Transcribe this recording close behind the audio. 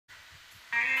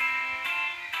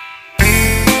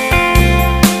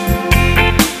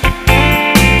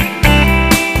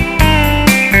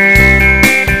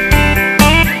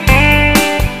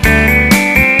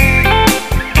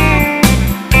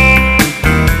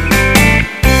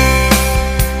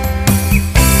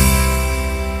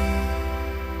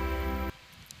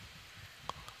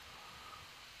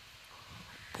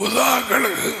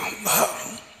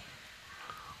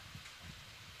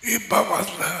இப்ப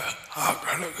வந்த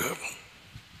ஆக்களுக்கு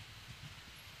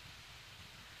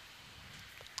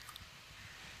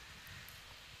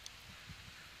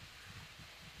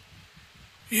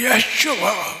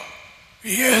யேசுவா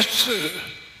இயேசு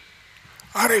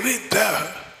அறிவித்த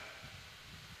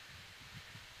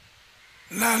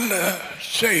நல்ல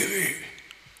செய்தி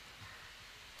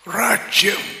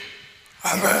ராஜ்யம்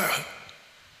அதை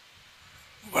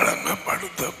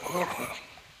வழங்கப்படுத்த போறோம்.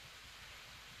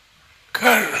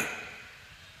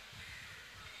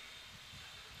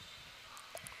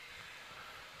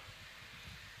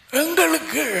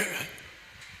 எங்களுக்கு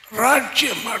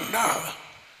ராஜ்யம்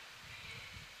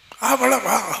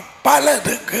அவ்வளவா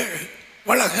பலருக்கு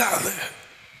வழங்காது.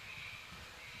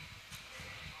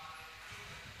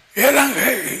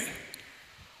 இலங்கை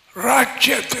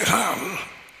ராஜ்யத்தினால்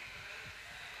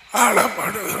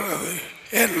ஆளப்படுகிறது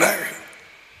இல்லை.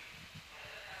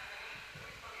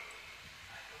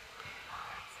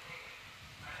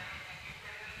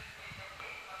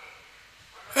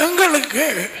 எங்களுக்கு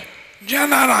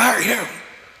ஜனநாயகம்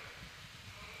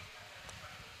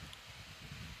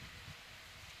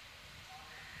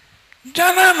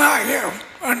ஜனநாயகம்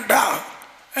என்றால்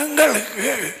எங்களுக்கு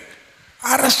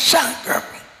அரசாங்கம்,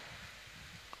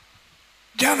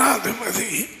 ஜனாதிபதி,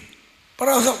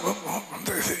 பிரதம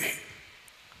மந்திரி,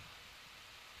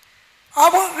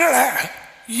 அவங்கள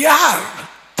யார்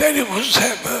தெரிவு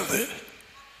செய்வது?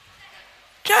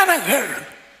 ஜனங்கள்,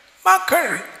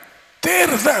 மக்கள்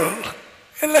தேர்தல்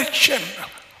எலெக்ஷன்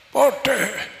போட்டு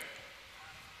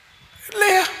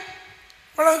இல்லையா?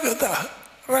 வழங்குதா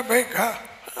ரபேக்கா?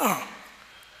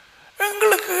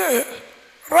 எங்களுக்கு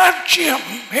ராஜ்யம்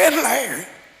இல்லை,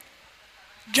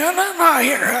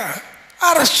 ஜனநாயக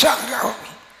அரசாங்கம்.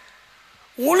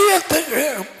 ஊழியத்துக்கு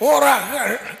போறாங்க,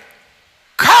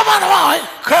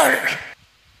 கவனமாய்கள்.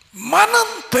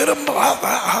 மனம் திரும்பாத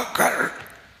ஆக்கள்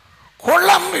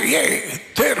கொழம்பியை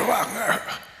தேர்வாங்க.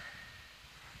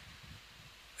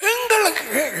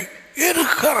 எங்களுக்கு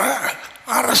இருக்கிற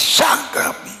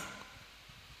அரசாங்கம்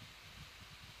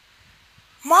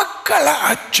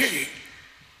மக்களாட்சி,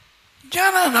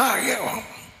 ஜனநாயகம்,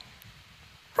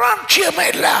 ராஜ்யம்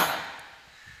இல்லை.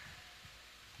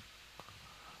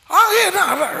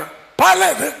 ஆகையினால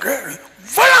பலருக்கு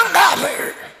வழங்காது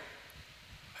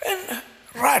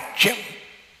ராஜ்யம்.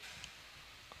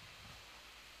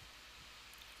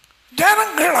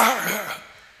 ஜனங்களாக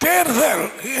தேர்தல்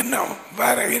இன்னும்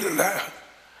வரையில்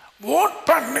ஓட்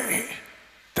பண்ணி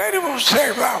தெரிவு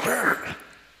செய்வார்கள்.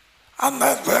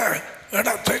 அந்தந்த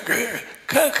இடத்துக்கு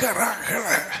கேட்கிறாங்கள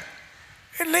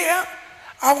இல்லையா?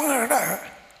 அவங்களோட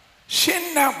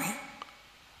சின்னம்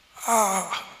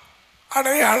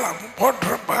அடையாளம்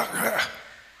போட்டிருப்பாங்க.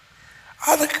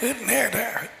 அதுக்கு நேர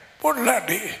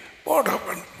பொருளாடி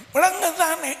போடணும்.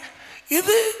 விளங்குதானே?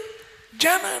 இது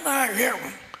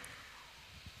ஜனநாயகம்.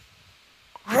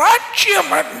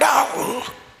 ராஜ்யம் என்றால்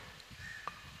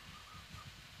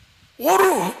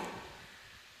ஒரு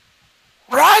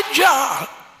ராஜா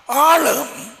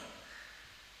ஆளும்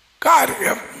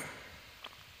காரியம்.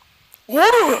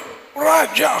 ஒரு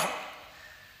ராஜா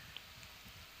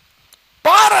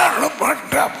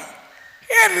பாராளுமன்றம்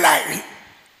இல்லை.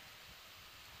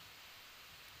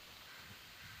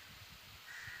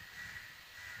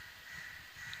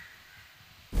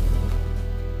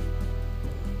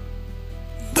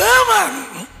 தேவன்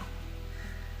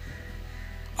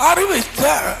அறிவித்த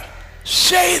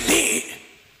செய்தி.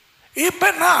 இப்ப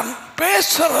நான்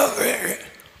பேசுறது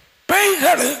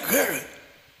பேய்களுக்கு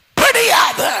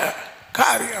பிடியாத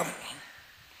காரியம்.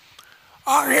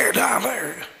 ஆகையினால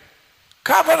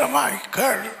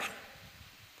கவனமாய்கள்.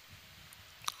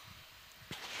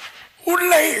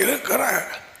 உள்ளே இருக்கிற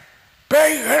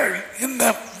பேய்கள் இந்த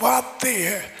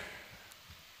வார்த்தையை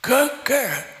கேட்க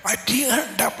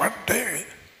அடியண்டப்பட்டு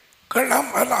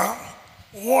கிளம்பலாம்,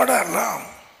 ஓடலாம்.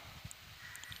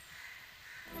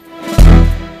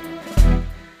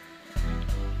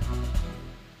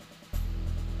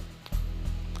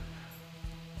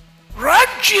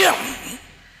 ராஜ்யம்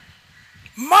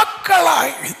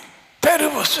மக்களாய்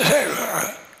தெரிவு செய்த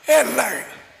இல்லை.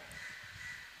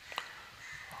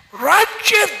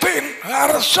 ராஜ்யத்தின்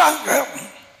அரசாங்கம்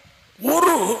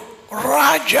ஒரு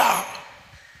ராஜா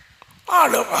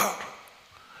ஆளுவார்.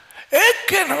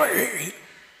 ஏற்கனவே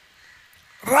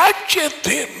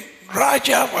ராஜ்யத்தின்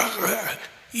ராஜாவாக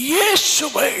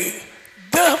இயேசுவை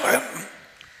தேவன்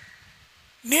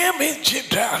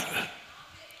நியமிச்சிட்டார்.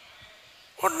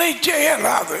 உன்னை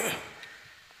செய்யலாது.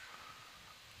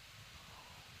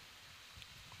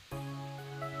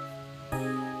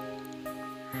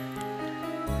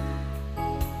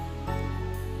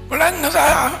 விளங்குதா?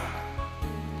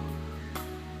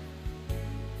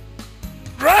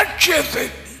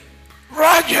 ராஜ்யத்தின்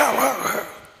ராஜாவாக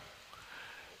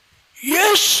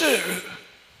இயேசு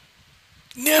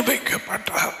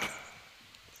நியமிக்கப்பட்டார்.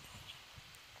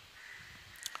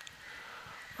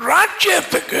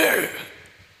 ராஜ்யத்துக்கு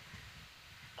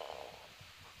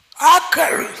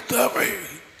ஆக்கள் தேவை.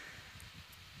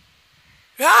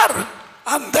 யார்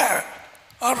அந்த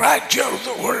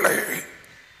ராஜ்யத்துக்குள்ளே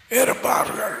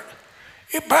இருப்பார்கள்?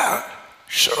 இப்ப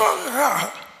ஸ்ரீலங்கா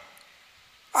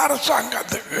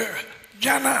அரசாங்கத்துக்கு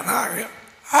ஜனநாயக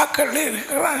ஆக்கள்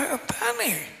இருக்கிறாங்க தானே.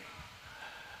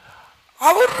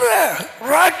 அவர்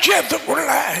ராஜ்யத்துக்குள்ள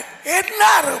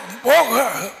எல்லாரும் போக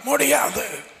முடியாது.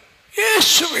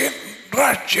 இயேசுவின்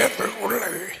ராஜ்யத்துக்குள்ள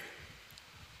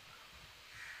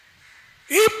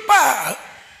இப்ப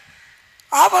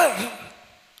அவர்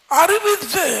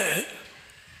அறிவித்து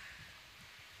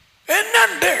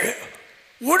என்னண்டு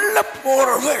உள்ள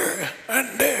போறது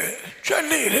என்று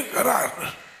சொல்லி இருக்கிறார்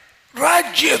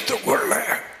ராஜ்யத்துக்குள்ள.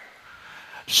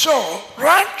 சோ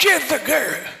ராஜ்யத்துக்கு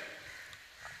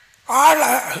ஆள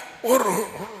ஒரு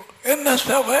என்ன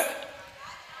தேவை?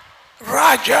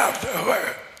 ராஜா தேவை.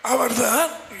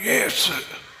 அவர்தான் இயேசு.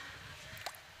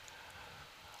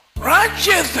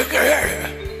 ராஜ்யத்துக்கு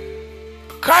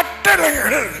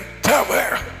கட்டளைகள் தேவை,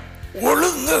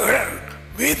 ஒழுங்குகள்,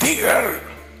 விதிகள்,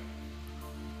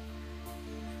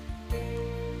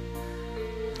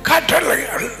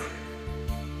 கட்டளைகள்.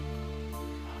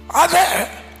 அதை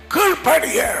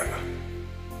கீழ்ப்படிய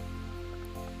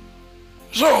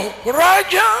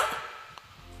ராஜா,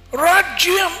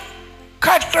 ராஜ்யம்,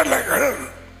 கட்டளைகள்.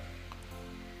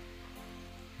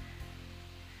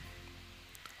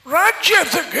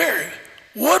 ராஜ்யத்துக்கு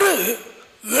ஒரு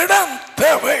இடம்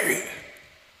தேவை.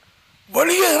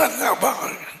 வெளியரங்கமாக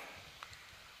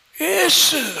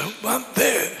இயேசு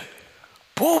வந்து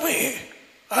பூமி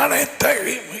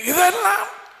அனைத்தையும் இதெல்லாம்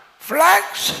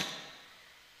பிளாக்ஸ்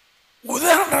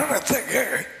உதாரணத்துக்கு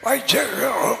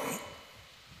வைச்சிருக்கிறோம்.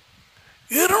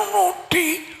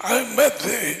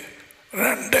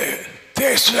 252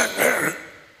 தேசங்கள்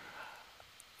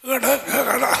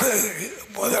இடங்களாது.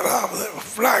 முதலாவது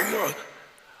பிளாக்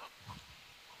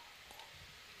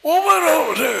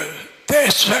ஒவ்வொரு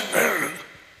தேசங்கள்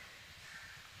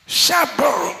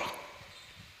சாப்பிள்.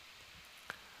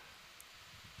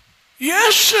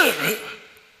 இயேசு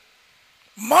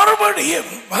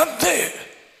மறுபடியும் வந்து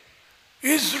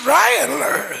இஸ்ராயல்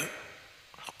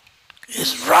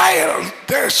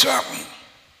தேசம்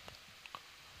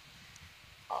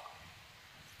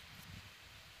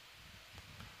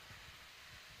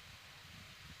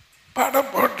படம்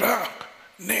போட்டா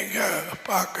நீங்க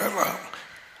பார்க்கலாம்.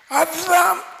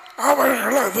 அதுதான்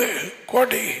அவர்களது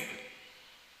கொடி.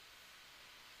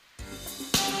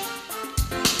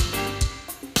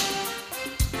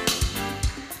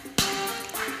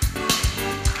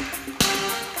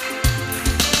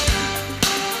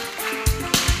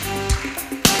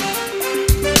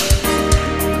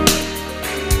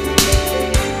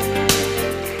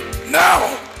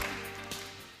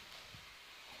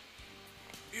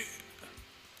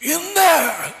 இந்த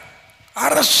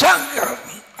அரசாங்கம்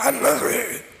அல்லது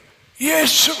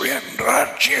இயேசுவின்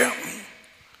ராஜ்யம்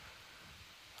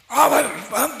அவர்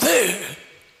வந்து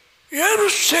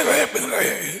எருசலேமிலே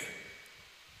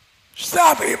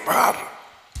ஸ்தாபிப்பார்.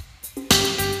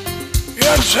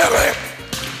 எருசலேம்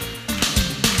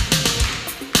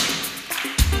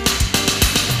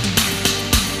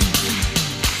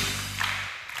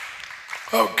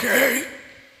ஓகே.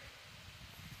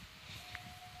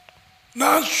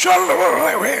 நான்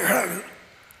சொல்லுவவைகள்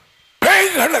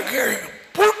பேய்களுக்கு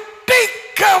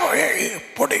புட்டிக்கவே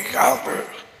பிடிக்காது.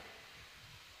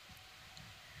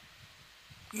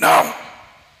 நாம்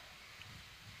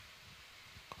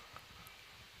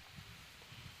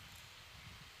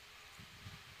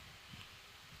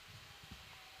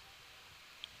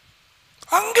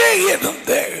அங்கே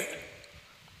இருந்து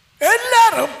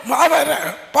எல்லாரும் அவரை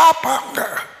பார்ப்பாங்க.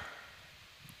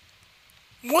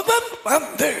 முதல்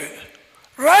வந்து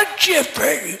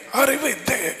ராஜ்யத்தை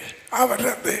அறிவித்து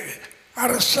அவரது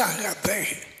அரசாங்கத்தை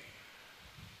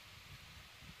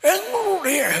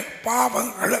எங்களுடைய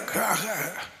பாவங்களுக்காக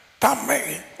தம்மை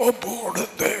ஒப்பு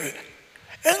கொடுத்து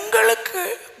எங்களுக்கு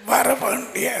வர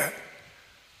வேண்டிய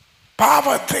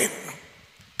பாவத்தின்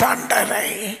தண்டனை,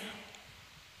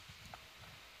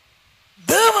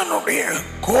 தேவனுடைய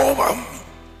கோபம்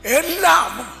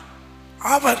எல்லாம்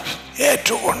அவர்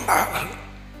ஏற்றுக்கொண்டார்.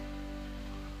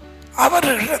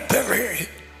 அவரிடத்திலே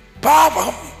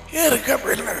பாவம்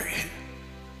இருக்கவில்லை.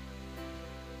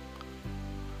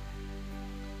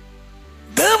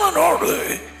 தேவனோடு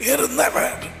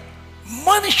இருந்தவர்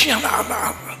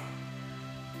மனுஷனானார்.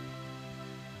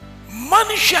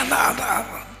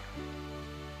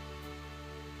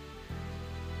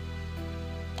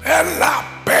 எல்லா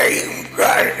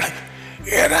பேயுங்கள்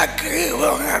எனக்கு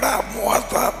இவங்களோட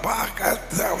முகத்தை பார்க்க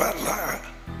தேவையில்ல.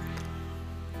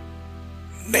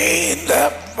 நீ இந்த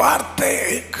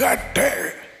வார்த்தையை கேட்டு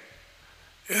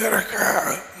இருக்க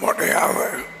முடியாது.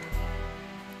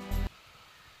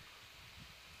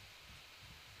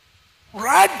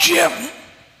 ராஜ்யம்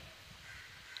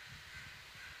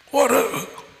ஒரு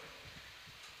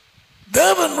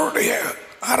தேவனுடைய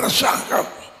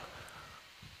அரசாங்கம்.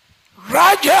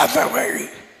 ராஜா தவை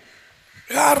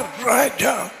யார்?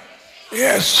 ராஜா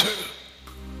இயேசு.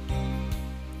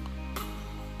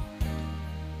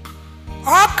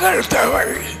 ஆக்கள் தவை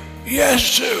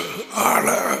இயேசு ஆள.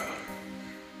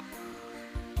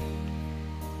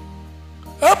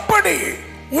 எப்படி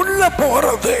உள்ள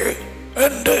போறது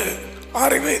என்று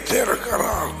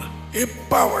அறிவித்திருக்கிறார்.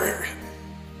 இப்பவே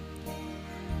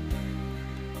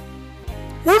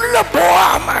உள்ள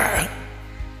போகாம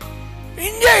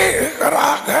இங்கே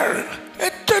இருக்கிறார்கள்.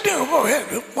 எத்தனையோ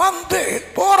பேர் வந்து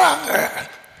போறாங்க.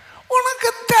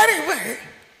 உனக்கு தெரியுமே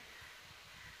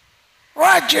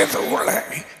ராஜ்யத்துக்குள்ள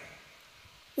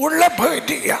உள்ள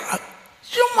போயிட்டியா?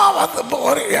 சும்மா வந்து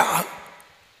போறியா?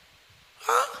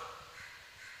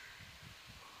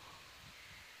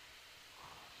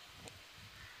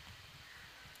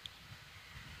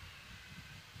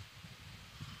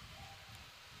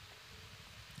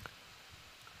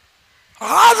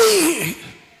 ஆதி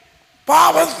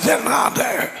பாவத்தினால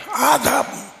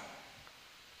ஆதாம்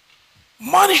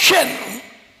மனுஷன்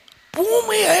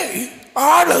பூமியை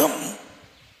ஆளும்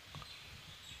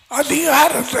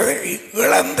அதிகாரத்தை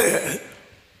இழந்து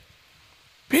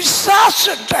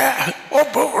பிசாசிட்ட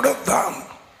ஒப்பு கொடுத்தான்.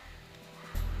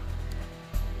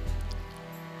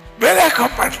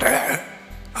 விலக்கப்பட்ட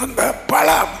அந்த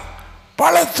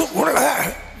பழத்துக்குள்ள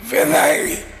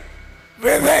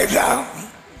விதைதான்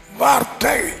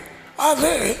வார்த்தை.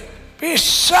 அது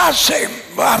பிசாசின்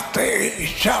வார்த்தையை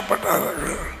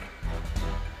சாப்பிட்டார்கள்.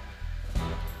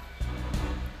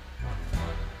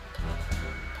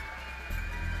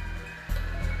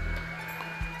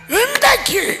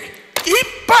 இன்றைக்கு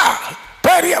இப்ப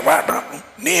தெரிய வேணும்,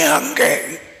 நீ அங்கே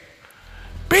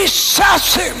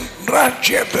பிசாசின்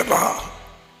ராஜ்யத்தில்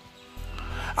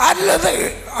அல்லது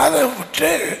அதை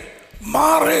விட்டு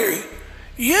மாறி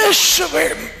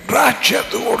இயேசுவின்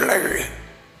ராஜ்யத்துக்குள்ள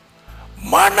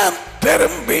மனம்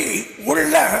திரும்பி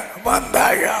உள்ள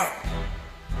வந்தாயா?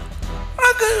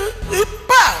 அது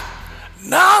இப்ப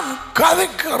நான்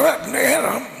கதைக்கிற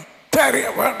நேரம் தெரிய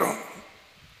வேணும்.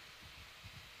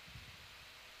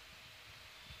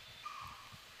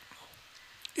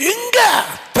 இங்க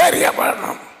தெரிய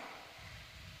வேணும்.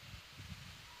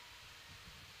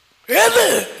 எது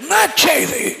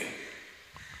நற்செய்தி?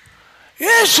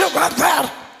 இயேசு வந்தார்,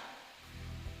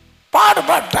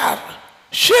 பாடுபட்டார்,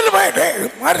 சிலுவையிலே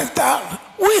மரித்தார்,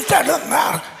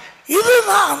 உயிர்த்தெழுந்தார்.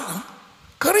 இதுதான்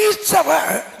கிறிஸ்தவ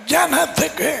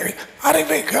ஜனத்துக்கு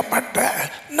அறிவிக்கப்பட்ட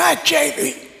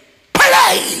நற்செய்தி.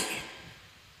 பிழை.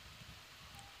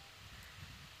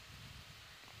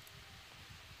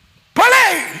 பிழை.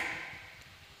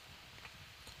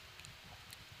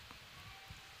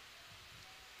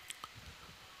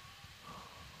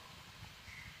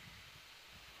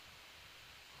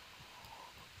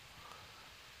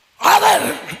 அவர்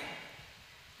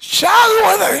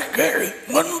சாகுவதற்கு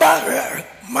முன்பாக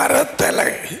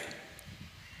மரத்தலை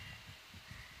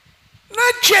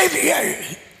நற்செய்தியை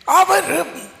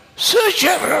அவரும்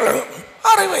சீஷர்களும்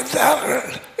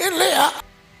அறிவித்தார்கள் இல்லையா?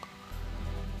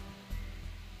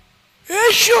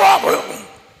 இயேசுவும்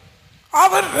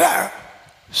அவர்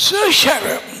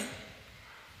சீஷரும்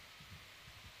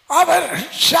அவர்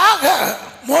சாக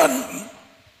முன்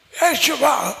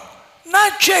இயேசுவா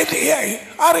நற்செய்தியை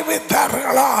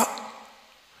அறிவித்தார்களா?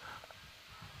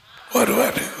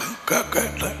 ஒருவர்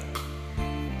கேட்கல.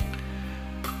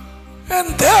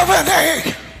 என் தேவனே,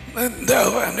 என்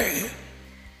தேவனே,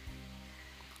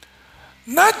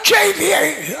 நற்செய்தியை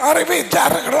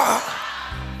அறிவித்தார்களா?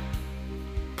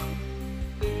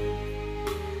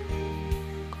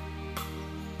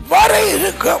 வர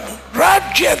இருக்கும்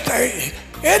ராஜ்யத்தை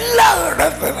எல்லா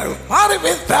இடத்திலும்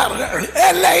அறிவித்தார்கள்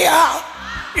இல்லையா?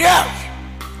 Yes.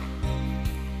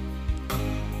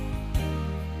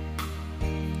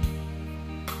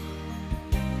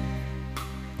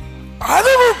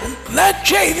 அதுவும்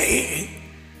நற்செய்தி.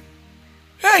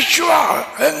 யேசுவா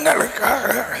எங்களுக்காக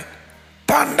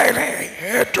தண்டனை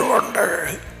ஏற்றுக்கொண்டு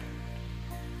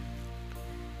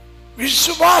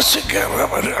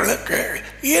விசுவாசிக்கிறவர்களுக்கு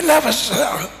இலவச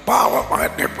பாவ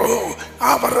மன்னிப்பு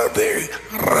அவரது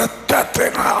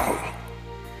இரத்தத்தினால்.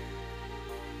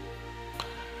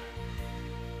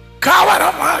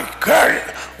 கவனமாய் கேள்.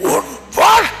 உன்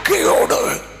வாழ்க்கையோடு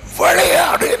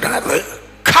விளையாடினது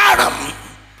காணம்.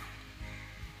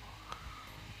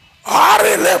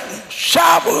 6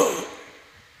 சாவு,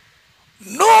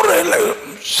 100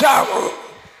 சாவு.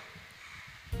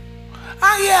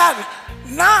 ஆகையால்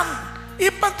நான்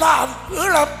இப்பதான்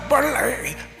இளப்பிள்ளை,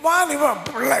 வாலிப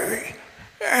பிள்ளை,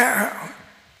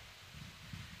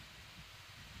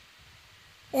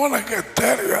 உனக்கு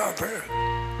தெரியாது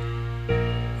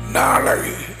நாளை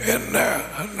என்ன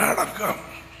நடக்கும்.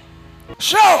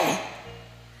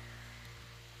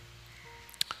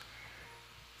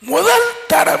 முதல்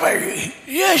தடவை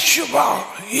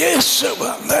இயேசு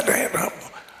வந்த நேரம்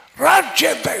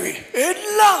ராஜ்யத்தை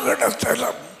எல்லா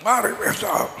இடத்திலும்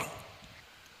அறிவித்தார்.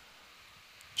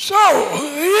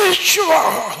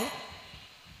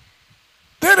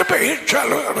 திருப்பி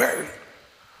சொல்கிறேன்,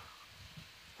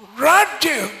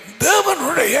 ராஜ்யம்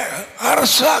தேவனுடைய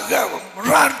அரசாங்கம்.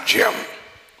 ராஜ்யம்,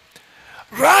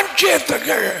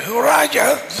 ராஜ்யத்துக்கு ராஜா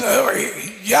தேவை.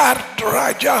 யார்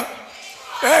ராஜா?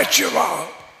 இயேசுவா.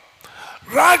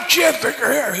 ராஜ்யத்துக்கு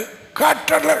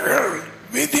கட்டளைகள்,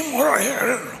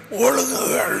 விதிமுறைகள்,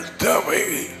 ஒழுங்குகள் தேவை.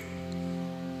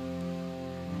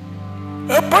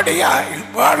 எப்படியாய்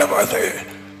வாழுவது?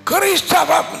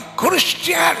 கிறிஸ்தவம்,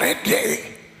 கிறிஸ்டியானிட்டி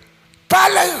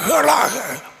தலைகளாக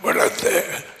விழுந்து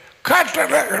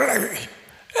கட்டளைகளை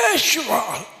இயேசுவா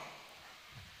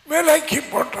விலக்கி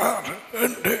போட்டார்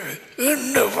என்று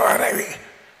இன்று வரை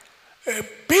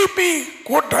பிபி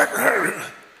கூட்டங்கள்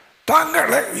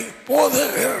தங்களை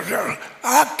போதகர்கள்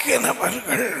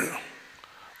ஆக்கினவர்கள்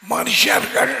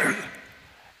மனுஷர்கள்.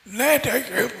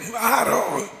 நேற்றைக்கு யாரோ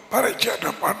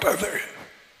பரிச்சயப்பட்டது.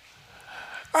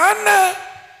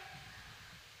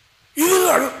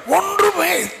 இதுகள்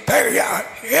ஒன்றுமே தெரியாது.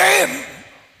 ஏன்?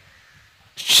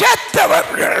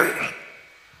 செத்தவர்கள்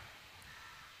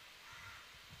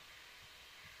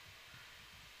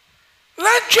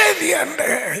லட்சதி என்ற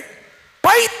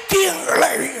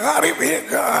பைத்தியங்களை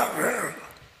அறிவிக்கிறார்கள்.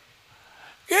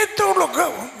 எத்தொழுக்கு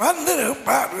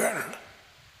வந்திருப்பார்கள்.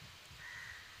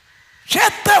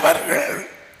 செத்தவர்கள்,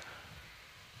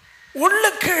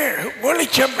 உள்ளுக்கு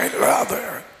வெளிச்சம் இல்லாத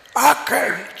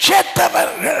ஆக்கள்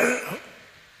செத்தவர்கள்.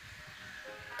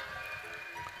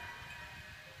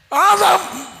 ஆதாம்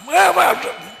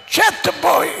செத்து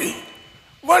போய்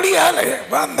வழியாலே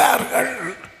வந்தார்கள்.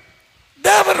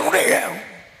 தேவனுடைய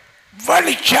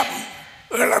வெளிச்சம்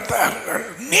இழந்தார்கள்.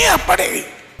 நீ அப்படி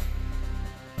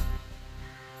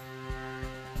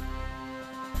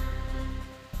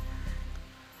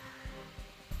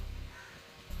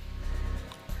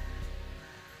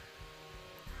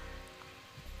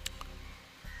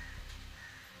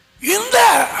இந்த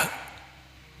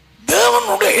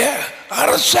தேவனுடைய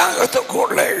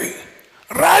அரசாங்கத்துக்குள்ளே,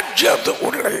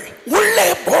 ராஜ்யத்துக்குள்ளே உள்ளே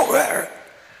போக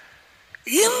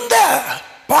இந்த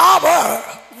பாவ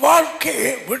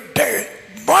வாழ்க்கையை விட்டு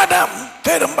மனம்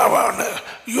திரும்ப வேணும்.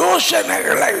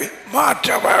 யோசனைகளை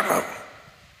மாற்ற வேணும்.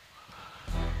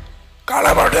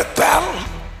 களவெடுத்தால்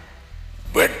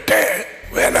விட்டு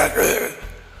விலகு.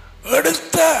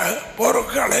 எடுத்த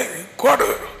பொருட்களை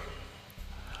கொடு.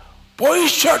 பொய்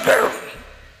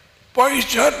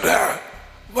சொன்ன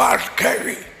வாழ்க்கை,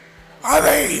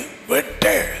 அதை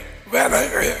விட்டு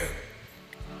விலகு.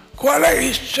 கொலை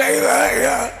செய்த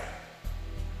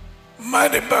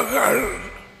மதிப்புகள்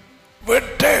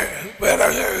விட்டு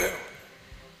விலகு.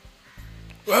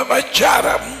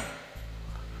 விபச்சாரம்,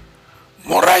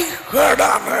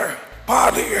 முறைகேடான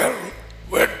பாதைகள்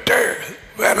விட்டு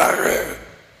விலகு.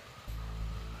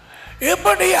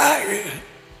 இப்படியாய்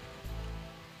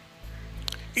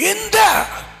இந்த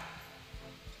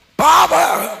பாவ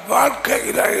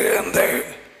வாழ்க்கையில இருந்து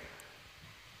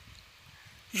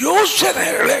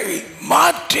யோசனைகளை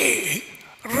மாற்றி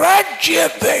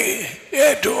ராஜ்யத்தை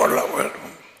ஏற்றுக்கொள்ள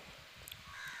வேண்டும்.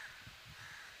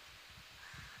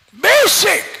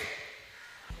 பேசிக்.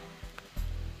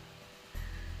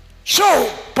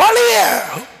 பழைய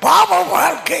பாவ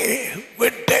வாழ்க்கையை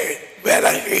விட்டு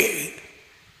விலகி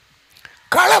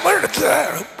களவெடுத்த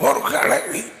பொருட்களை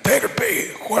திருப்பி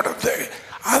கொடுத்து,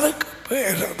 அதுக்கு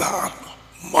பேருதான்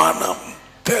மனம்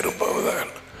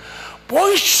திரும்புதல்.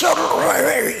 பொய்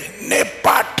சொல்றதை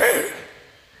நிப்பாட்டு.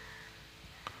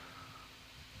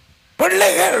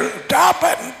 பிள்ளைகள்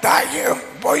தாப்பன் தாயும்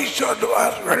பொய்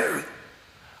சொல்லுவார்கள்.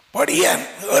 படியன்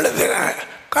எழுதின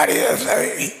கடிதத்தை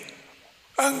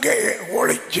அங்கே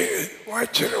ஒழிச்சு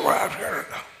வச்சிருவார்கள்.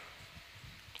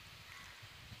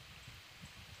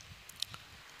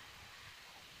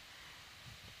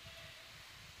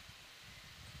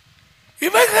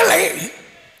 இவைகளை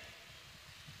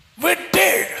விட்டு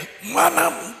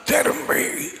மனம் திரும்பி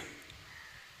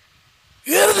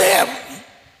இருதயம்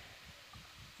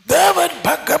தேவன்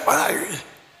பக்கமாய்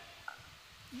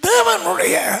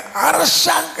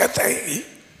அரசாங்கத்தை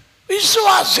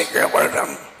விசுவாசிக்க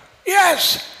வேண்டும்.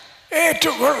 எஸ்,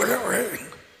 ஏற்றுக்கொள்கிறேன்.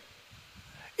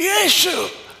 இயேசு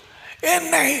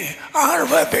என்னை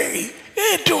ஆழ்வதை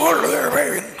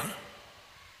ஏற்றுக்கொள்கிறேன்.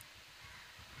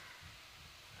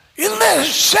 இந்த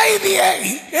செய்தியை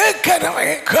ஏற்கனவே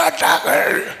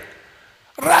கேட்டார்கள்.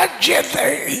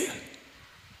 ராஜ்யத்தை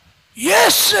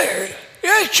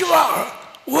இயேசுவா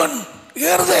உன்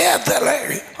இருதயத்தில்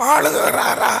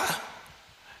ஆளுகிறாரா?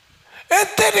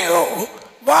 எத்தனையோ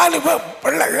வாலிப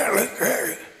பிள்ளைகளுக்கு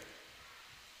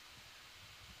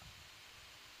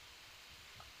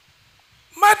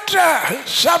மற்ற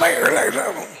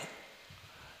சபைகளிலும்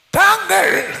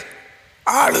தாங்கள்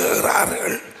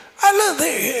ஆளுகிறார்கள் அல்லது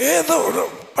ஏதோ ஒரு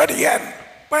படியன்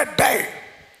பட்டை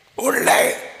உள்ள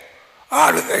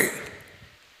ஆளுகை.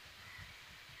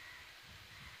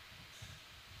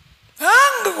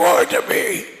 I'm going to be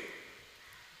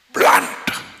blunt.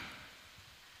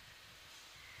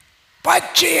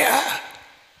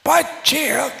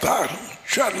 பச்சையத்தான்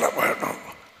சொல்ல வேண்டும்.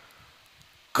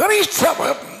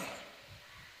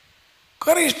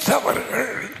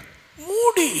 கிறிஸ்தவர்கள்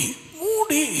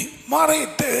மூடி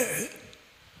மறைத்து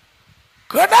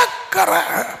கிடக்கிற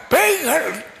பேய்கள்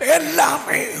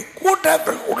எல்லாமே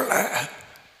கூட்டத்துக்குள்ள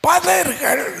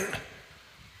பதர்கள்.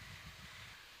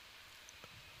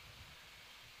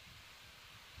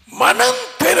 மனம்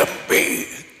திரும்பி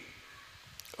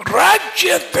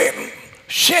ராஜ்யத்தின்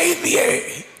செய்தியை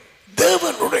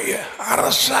தேவனுடைய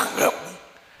அரசாங்கம்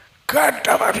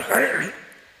கேட்டவர்கள்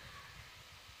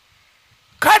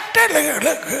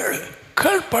கட்டளைகளுக்கு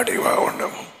கீழ்ப்படிய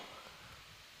வேண்டும்.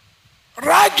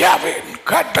 ராஜாவின்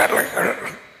கட்டளைகள்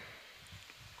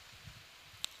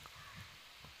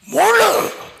முழு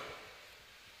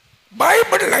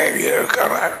பைபிளில்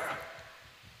இருக்கிற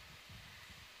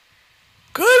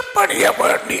கீழ்ப்படிய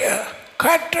வேண்டிய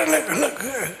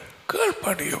கட்டளைகளுக்கு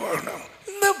கீழ்ப்படிய வேண்டும்.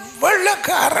 இந்த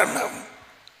வெள்ளக்காரனும்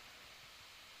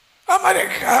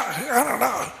அமெரிக்கா,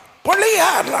 கனடா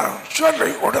பொழியாரெல்லாம்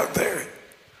சொல்லிக் கொடுத்து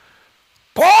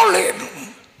போலின்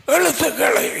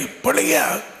எழுத்துக்களை பொழிய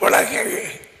விளங்கி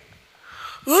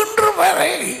இன்று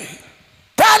வரை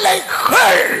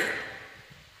தலைகள்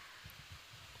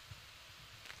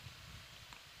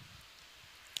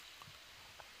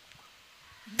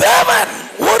தேவன்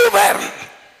ஒருவர்.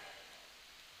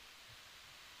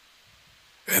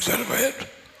 எத்தனை பேர்?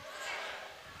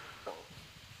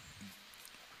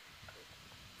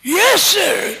 இயேசு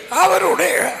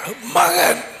அவருடைய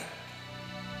மகன்.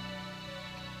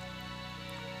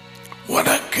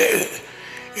 உனக்கு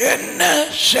என்ன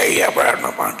செய்ய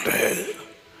வேண்டும் என்று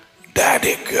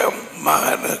டாடிக்கும்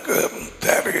மகனுக்கும்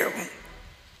தெரியும்.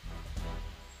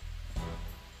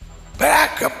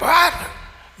 பார்,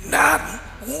 நான்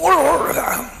உங்களோடு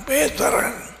தான்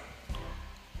பேசுறேன்.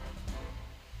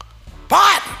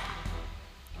 பார்,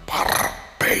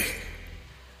 பரப்பை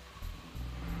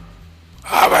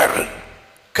அவர்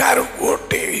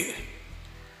கருக்கூட்டி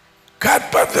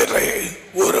கற்பத்திலே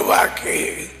உருவாக்கி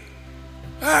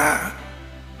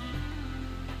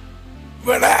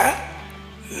விட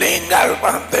நீங்கள்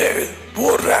வந்து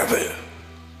போடுறது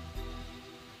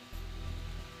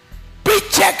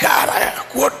பிச்சைக்கார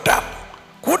கூட்டம்,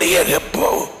 குடியிருப்பு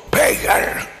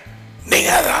பேய்கள்.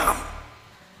 நீங்க தான்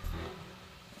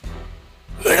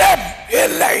இடம்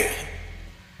இல்லை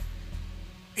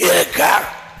இருக்க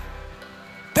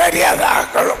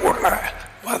தெரியாதாக்கள் உள்ள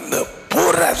வந்து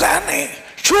பூரதானே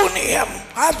சூனியம்.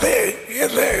 அது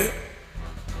இது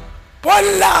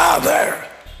பொல்லாத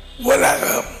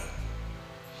உலகம்.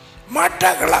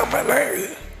 மட்டக்களப்பிலே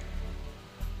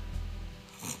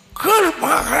கீழ்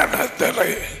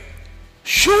மாகாணத்திலே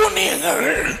சூனியங்கள்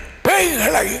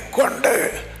பேய்களை கொண்டு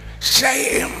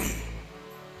செய்யும்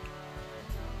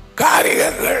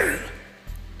காரியங்கள்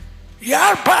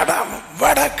யாழ்ப்பாணம்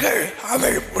வடக்கு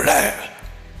அதை விட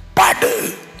படு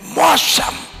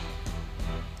மோசம்.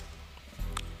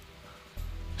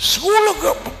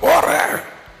 ஸ்கூலுக்கு போற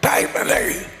டைமில்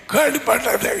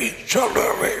கேள்விப்பட்டதை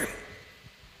சொல்றேன்.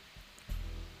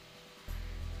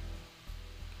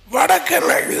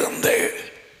 வடக்கில் இருந்து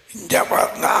இங்க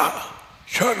வந்தா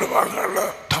சொல்லுவாங்கல்ல,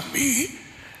 தம்பி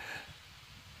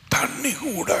தண்ணி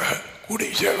கூட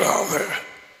குடிச்சிடாத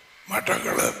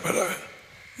மட்டக்களப்பில்.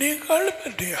 நீ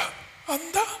கேள்விப்பட்டியா?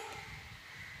 அந்த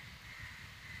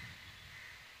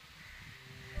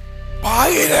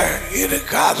பாயில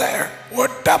இருக்காத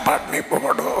ஒட்ட பண்ணி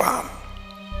போடுவான்.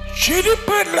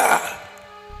 சிரிப்பில்ல,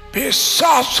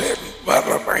 பிசாசின்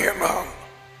வறுமையினால்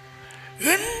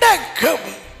இன்றைக்கும்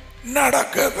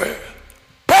நடக்குது.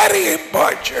 பெரிய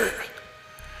போச்சு.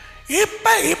 இப்ப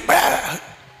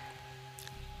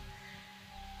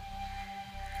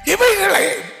இவைகளை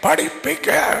படிப்பிக்க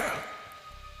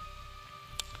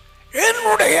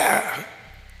என்னுடைய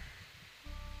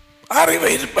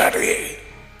அறிவின்படி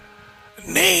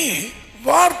நீ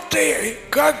வார்த்தையை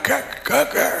கேட்க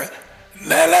கேட்க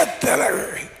நிலத்தில்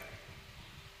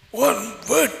உன்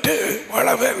வீட்டு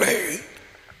வளவில்லை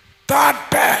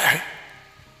தாட்ட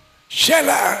சில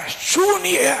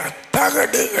சூனிய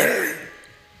தகடுகள்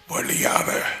வழியாக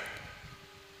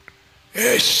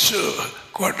இயேசு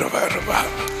கொண்டு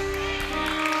வருவார்.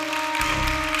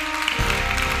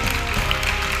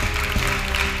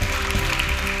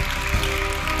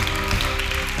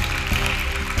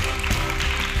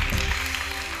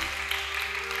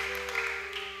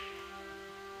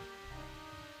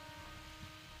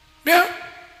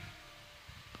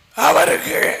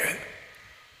 அவருக்கு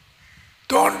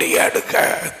தோண்டி எடுக்க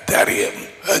தெரியும்,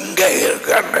 எங்க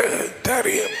இருக்க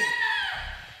தெரியும்.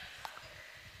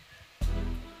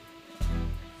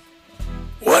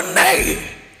 உன்னை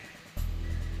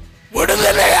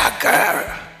விடுதலையாக்க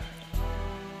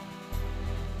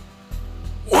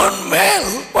உன்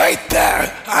மேல் வைத்த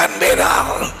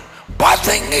அன்பினால்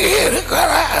பதுங்கி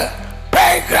இருக்கிற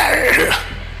பேய்கள்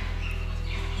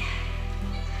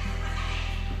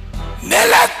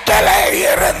நிலத்தில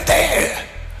இருந்து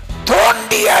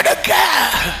தோண்டி எடுக்க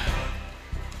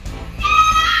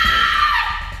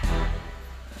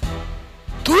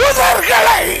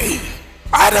தூதர்களை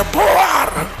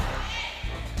அனுப்புவார்.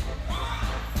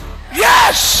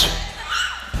 எஸ்,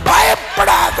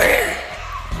 பயப்படாது.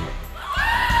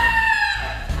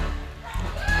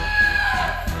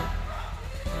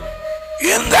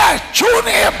 இந்த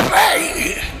சூனிய பேய்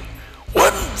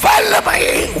உன்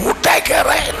வல்லமையை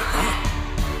உடைக்கிறேன்.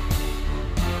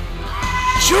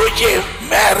 சூஜி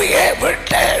மேரியை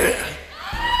விட்டு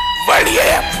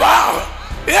வெளியே வா,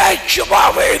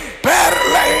 இயேசுவின்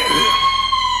பேரில்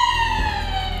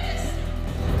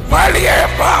வெளியே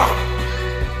வா.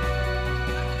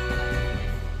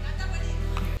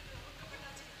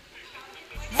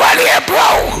 வெளியே போ.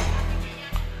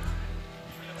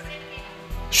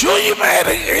 சூஜி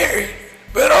மேரிக்கு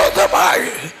விரோதமாய்,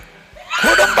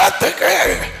 குடும்பத்துக்கு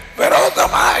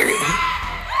விரோதமாய்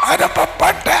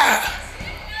அனுப்பப்பட்ட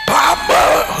பாம்பு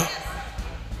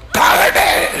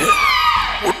தகடு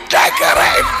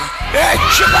உடைக்கிறேன்.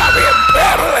 இயேசுவின்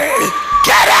பேரில்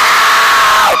get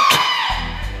out,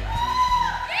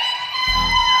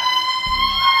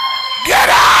 get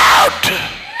out.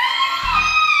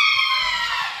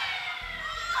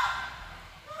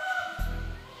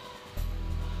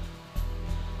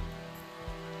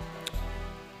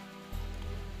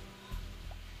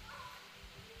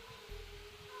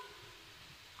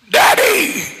 Daddy,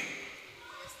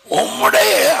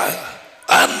 உம்முடைய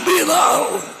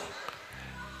அன்பினால்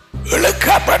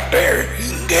இழுக்கப்பட்டு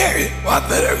இங்கே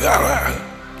வந்திருக்கிற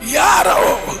யாரோ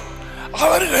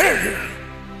அவர்கள்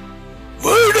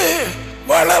வீடு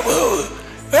வளவு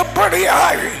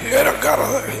எப்படியாய்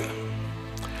இருக்கிறது,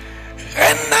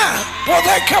 என்ன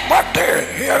புதைக்கப்பட்டு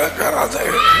இருக்கிறது.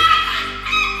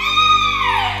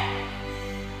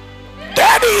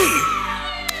 டாடி,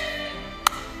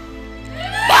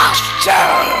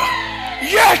 மாஸ்டர்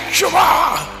இயேசுவா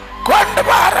கொண்டு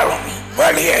வரும்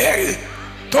வெளியே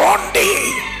தோண்டி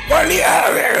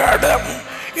வழியாக இடம்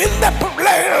இந்த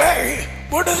பிள்ளைகளை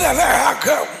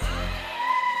விடுதலையாக்கும்.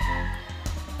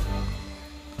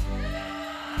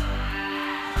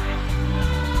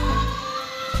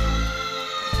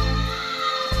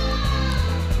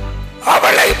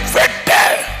 அவளை வெட்ட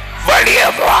வெளியே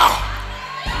வா.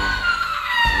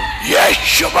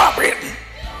 இயேசுவின்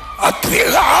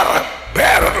அதிகார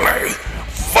பேரில்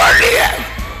வழியே.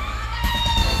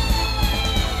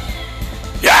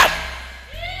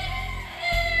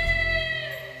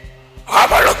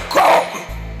 அவளுக்கோ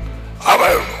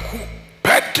அவள்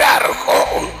பெற்றாருக்கோ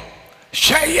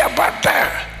செய்யப்பட்ட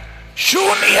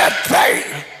சூனியத்தை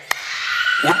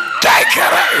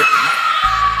உடைக்கிறேன்.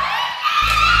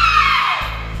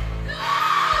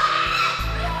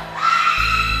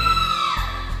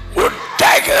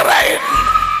 உடைக்கிறேன்.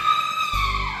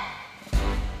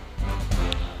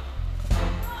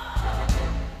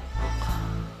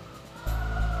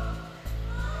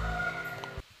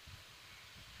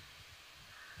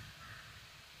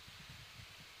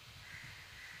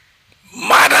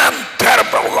 மனம்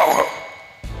திரும்புவோ,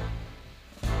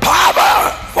 பாவ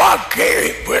வாக்கை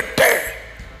விட்டு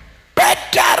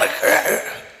பெற்றாருக்கு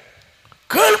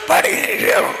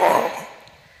கீழ்ப்படியிருக்கும்.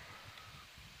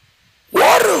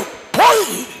 ஒரு பொய்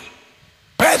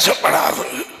பேசப்படாது.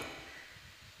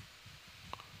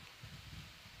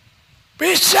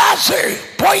 பிசாசு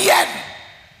பொய்யன்.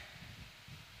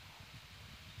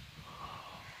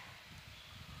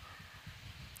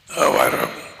 அவர்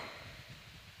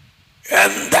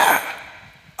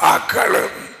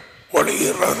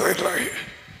சொல்றதில்லை.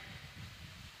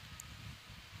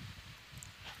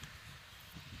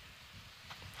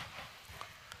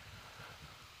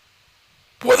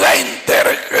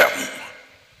 புதைந்திருக்கும்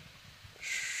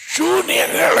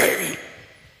சூனியங்களை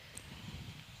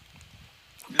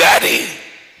டரி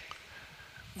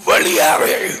வெளியாக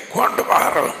கொண்டு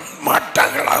வரும்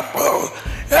மட்டக்களப்பு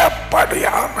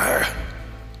எப்படியான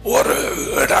ஒரு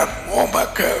இடம்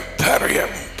உமக்கு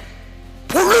தெரியும்.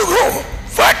 புழுகு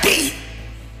வட்டி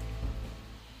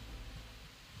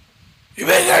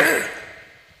இவைகள்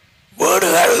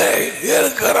வீடுகளில்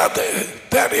இருக்கிறது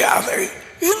தெரியாது.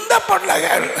 இந்த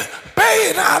பிள்ளைகள்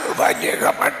பேயினால்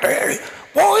வஞ்சிக்கப்பட்டு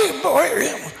போய்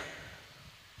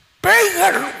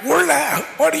பேய்கள் உள்ள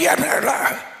பொடியர்களை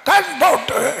கண்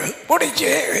போட்டு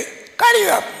பிடிச்சி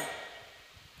கடிதம்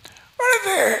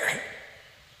எழுது.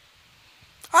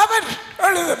 அவர்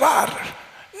எழுதுவார்,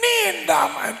 நீ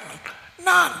இல்லாமல்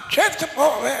நான் செத்து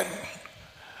போவேன்,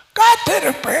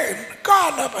 காத்திருப்பேன்,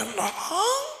 காலமெல்லாம்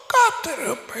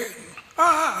காத்திருப்பேன்.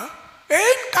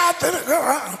 ஏன்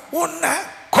காத்திருக்கிறான்? உன்னை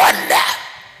கொல்ல.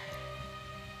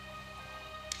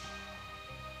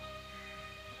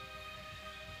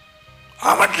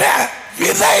 அவன்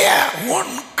விதைய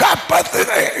உன்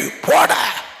கப்பத்திலே போட,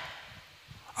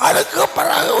 அதுக்கு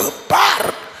பிறகு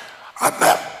பார் அந்த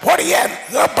பொடியன்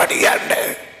எப்படி என்று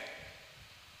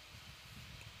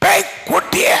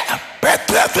பேய்க்குட்டிய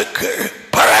பெற்றதுக்கு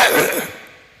பிறகு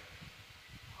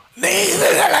நீ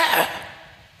இதுகளை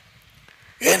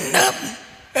இன்னும்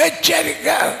எச்சரிக்க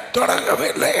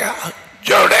தொடங்கவில்லையா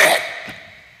ஜோடே?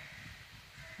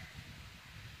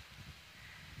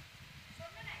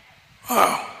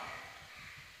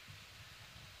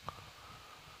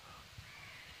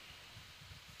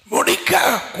 முடிக்க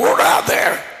கூடாத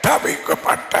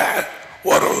தவிக்கப்பட்ட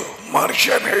ஒரு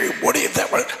மனுஷனை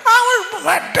முடித்தவள் அவள்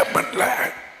மட்டுமல்ல,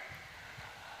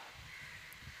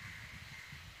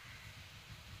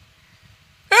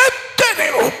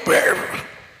 எத்தனையோ பேர்.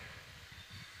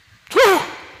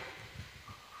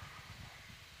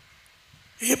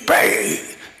 இப்ப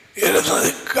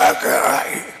இருந்ததுக்காக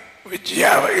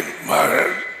விஜயாவின்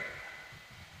மகள்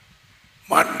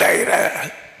மண்டையில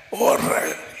ஓடுற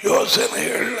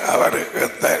யோசனைகள் அவருக்கு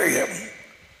தெரியும்.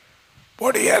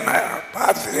 பொடியன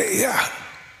பார்த்தியா?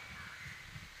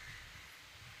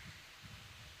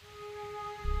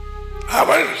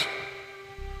 அவள்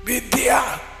வித்யா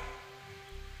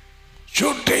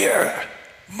சுட்டிய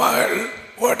மகள்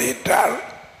ஓடிட்டாள்.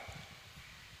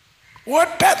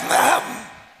 ஒட்டந்தான்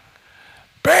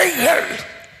பேய்கள்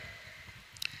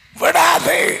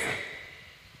விடாதே.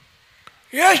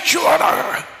 இயேசுவோட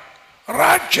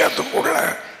ராஜ்யத்துக்குள்ள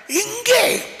இங்கே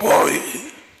போய்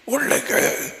உள்ளுக்கு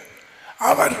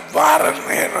அவர் வார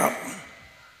நேரம்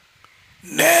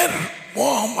நேர்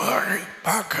முகமகள்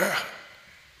பார்க்க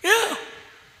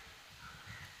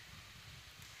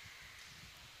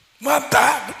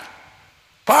மத்தார்,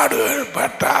 பாடுகள்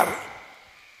பட்டார்,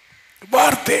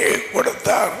 வார்த்தையை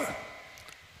கொடுத்தார்,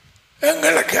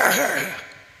 எங்களுக்காக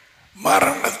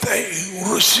மரணத்தை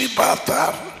ருசி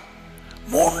பார்த்தார்,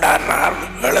 3ஆம் நாள்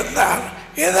எழுந்தார்.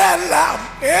 இதெல்லாம்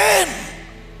ஏன்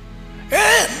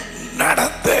ஏன்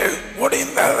நடந்து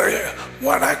முடிந்தது?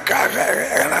 உனக்காக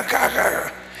எனக்காக.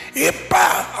 இப்ப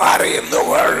அறிந்து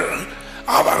கொள்,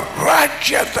 அவர்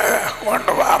ராஜ்யத்தை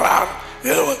கொண்டு வரார்.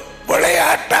 இது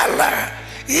விளையாட்டல்ல.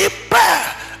 இப்ப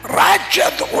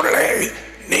ராஜ்யத்துக்குள்ளே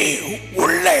நீ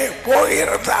உள்ளே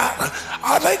போயிருந்தால்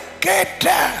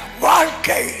அதற்கேற்ற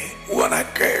வாழ்க்கை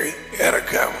உனக்கு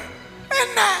இருக்கும்.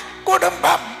 என்ன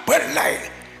குடும்பம், பிள்ளை,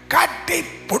 கட்டி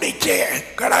பிடிச்சே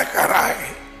கிடக்கிறாய்.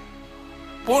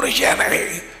 புருஷனை,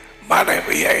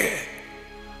 மனைவியை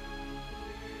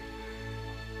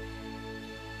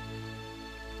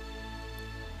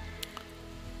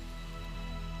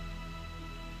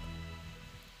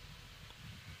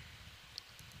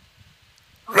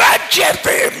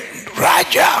ராஜ்யத்தின்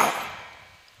ராஜா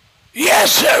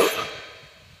இயேசு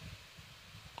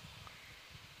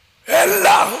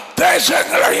எல்லா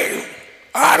தேசங்களையும்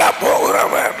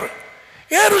ஆளப்போகிறவர்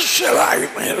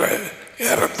எருசலேமில்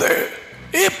இருந்து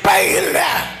இப்ப இல்ல.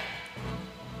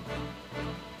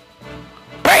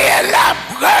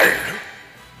 பெயலாம்கள்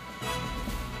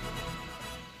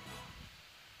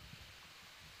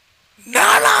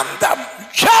நாளாந்தம்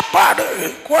சாப்பாடு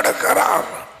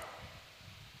கொடுக்கிறார்.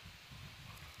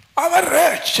 அவர்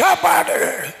சாப்பாடு,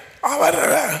 அவர்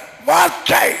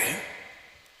வார்த்தை.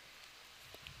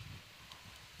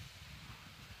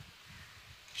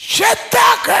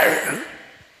 செத்தாக்கள்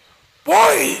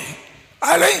போய்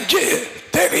அலைஞ்சு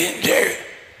தெரிஞ்சு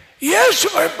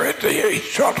இயேசுவை பற்றி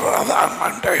சொல்றதான்.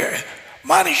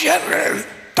 மனுஷர்கள்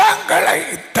தங்களை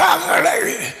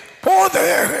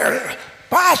போதகர்கள்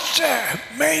பாஸ்டர்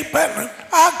மெய்ப்பன்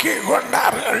ஆக்கி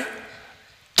கொண்டார்கள்.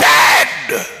 Dead,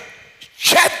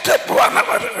 செத்து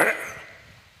போனவர்கள்.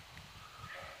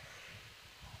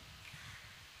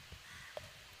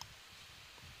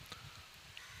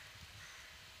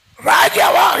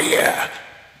 ராஜாவாகிய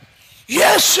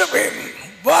இயேசுவின்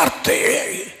வார்த்தையை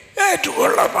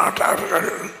ஏற்றுக்கொள்ள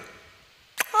மாட்டார்கள்.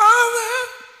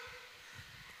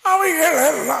 அவைகள்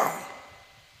எல்லாம்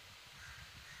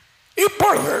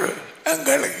இப்பொழுது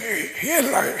எங்களுக்கு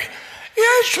இல்லை.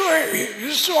 இயேசுவை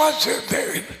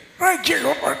விசுவாசித்தேன்,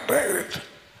 ரட்சிக்கப்பட்டேன்.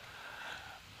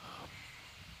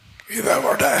 இதை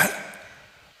விட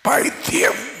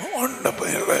பைத்தியம்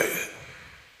ஒன்றுமில்லை.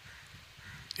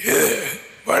 இது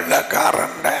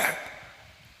வெள்ளக்காரன்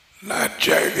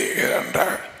நற்செய்தி என்ற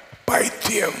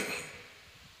பைத்தியம்.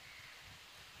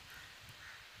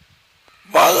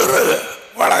 மதுரை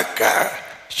வழக்க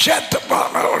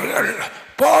செத்துமானவர்கள்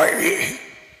போய்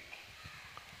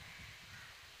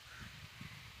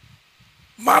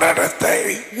மரணத்தை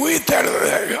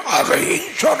உயிர்த்தெழுதை அதை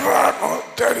சொல்றானோ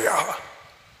தெரியும்.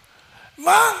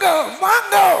 வாங்க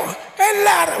வாங்க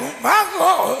எல்லாரும் வாங்க.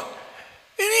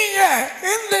 நீங்க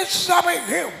இந்த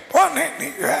சபைக்கு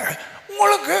போனீங்க,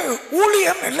 உங்களுக்கு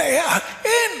ஊழியம் இல்லையா?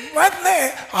 ஏன் வந்து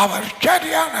அவர்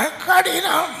சரியான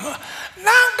கடினம்.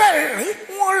 நாங்கள்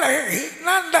உங்களை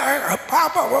நன்றாக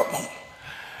பாபமும்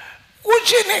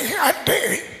குச்சினை கட்டி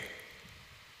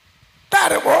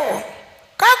தருவோம்,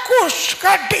 கக்கூஸ்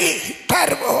கட்டி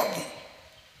தருவோம்.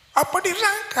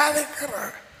 அப்படிலாம்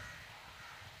கதைக்கிறார்.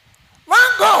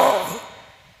 வாங்கோ.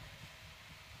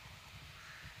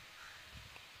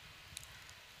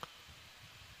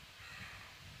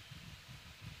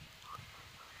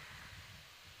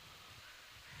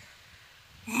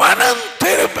 மனம்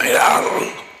திரும்பினால்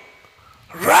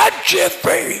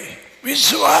ராஜ்யத்தை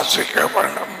விசுவாசிக்க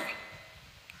வேண்டும்.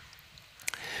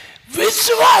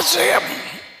 விசுவாசம்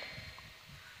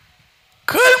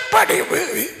கீழ்ப்படிவு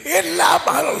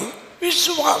இல்லாமல்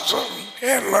விசுவாசம்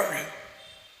இல்லை.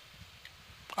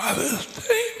 அது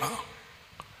தெரியுமா?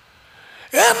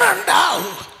 ஏனென்றால்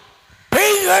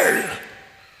பேய்கள்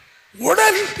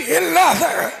உடல் இல்லாத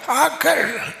ஆக்கள்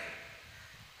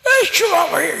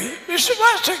இயேசுவை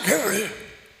விசுவாசிக்கிறது.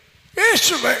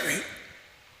 இயேசுவை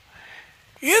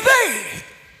இதை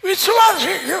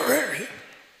விசுவாசிக்கிறது.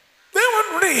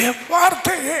 தேவனுடைய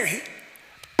வார்த்தையை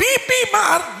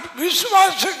பிபிமார்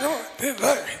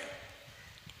விசுவாசிக்கிறதில்லை.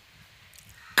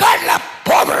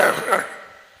 கள்ளப்போதர்கள்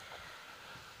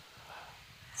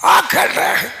ஆக்கள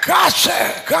காசை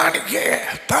காணிக்க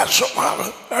தசுமாவு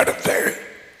எடுத்து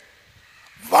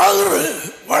வயிறு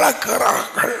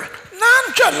வளர்க்கிறார்கள். நான்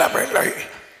சொல்லவில்லை,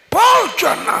 பவுல்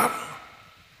சொன்னான்.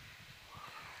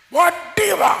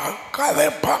 வட்டிவா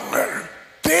கதைப்பாங்கள்,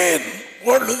 தேன்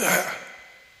ஒழுக.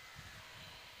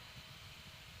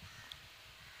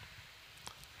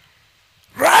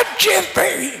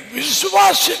 ராஜ்யத்தை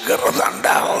விசுவாசிக்கிறது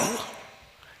என்றால்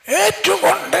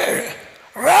ஏற்றுக்கொண்டு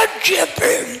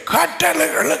ராஜ்யத்தின்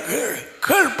கட்டளைகளுக்கு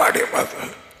கீழ்ப்படிவது.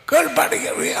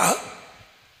 கீழ்ப்படிகிறியா?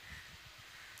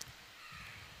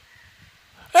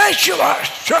 இயேசுவா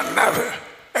சொன்னது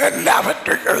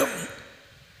எல்லாவற்றுக்கும்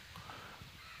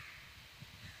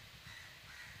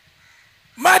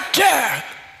மற்ற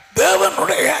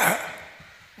தேவனுடைய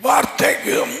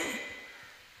வார்த்தைக்கும்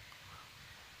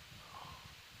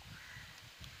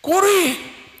குறி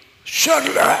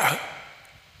சொல்ல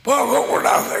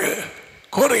போகக்கூடாது.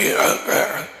 குறியாக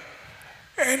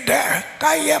என்ற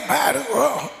கையை பாருங்க.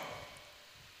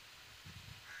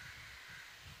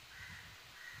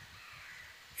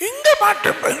 இங்க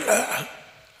மட்டுமில்லை,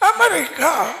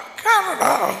 அமெரிக்கா,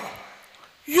 கனடா,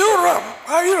 யூரோப்,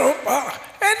 ஐரோப்பா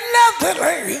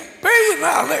எல்லாத்திலையும்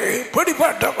பெயினாலே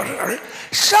பிடிப்பட்டவர்கள்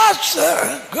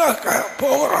சாஸ்திரம் கேட்க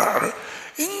போகிறார்கள்.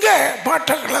 இங்கே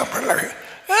மட்டக்களப்பில்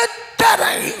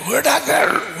எத்தனை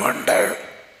இடங்கள் உண்டு.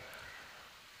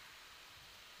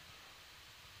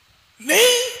 நீ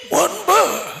முன்பு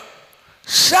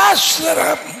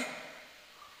சாஸ்திரம்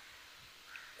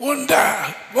உண்ட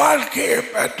வாழ்க்கையை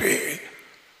பற்றி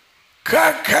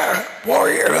கேட்க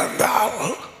போயிருந்தால்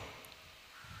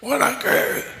உனக்கு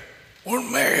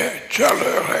உண்மையை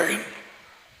சொல்லுகிறேன்.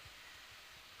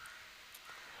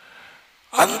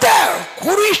 அந்த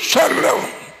குறி சொல்லும்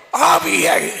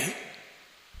ஆவியை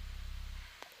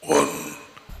உன்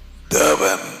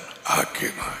தேவன்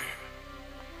ஆக்கினாய்.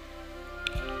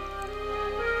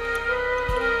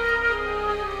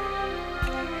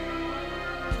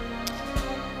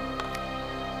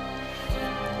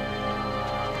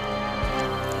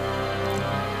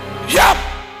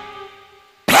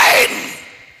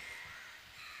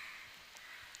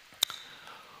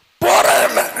 போற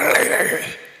இடங்களை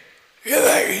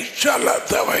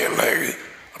சொல்லத்தவையில்லை,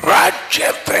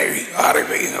 ராஜ்யத்தை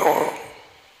அறிவிங்கோ.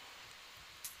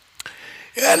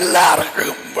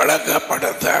 எல்லாருக்கும்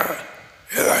விளங்கப்படுத்த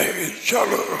இதை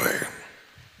சொல்லுகிறேன்.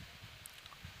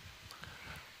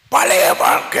 பழைய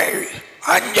வாழ்க்கை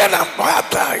அஞ்சனம்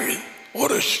பார்த்தாய்,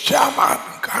 ஒரு சாமான்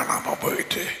காணாம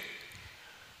போயிட்டு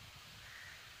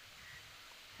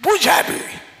பூஜாரி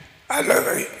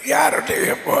அல்லது யாருடைய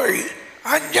போய்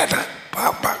அஞ்சனம்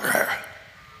பார்ப்பாங்க.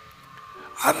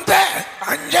 அந்த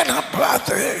அஞ்சனம்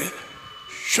பார்த்து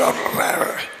சொல்ற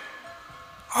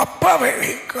அப்பவை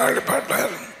கேள்விப்பட்ட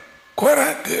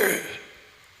குரங்கு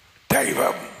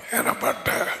தெய்வம் எனப்பட்ட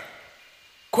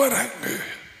குரங்கு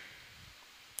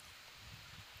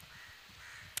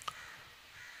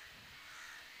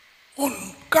உன்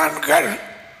கண்கள்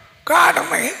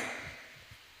காணுமே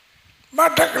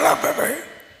மட்டக்கிழமை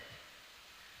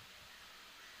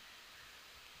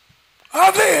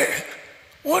அது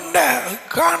உன்னை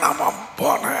காணாம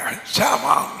போன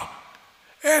சாமான்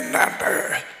என்னன்னு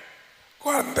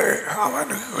வந்து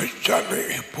அவனுக்கு சொல்லி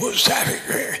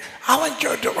பூசாரிக்கு அவன்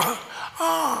சொல்லுவான்.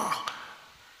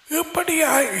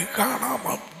 இப்படியாய்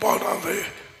காணாம போனது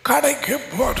கடைக்கு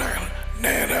போன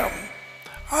நேரம்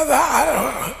அதான்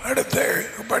எடுத்து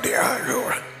இப்படியாக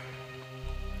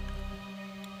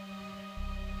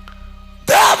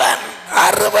தேவன்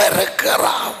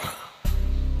அருவருக்கிறான்,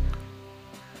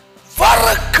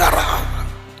 வறுக்கிறான்.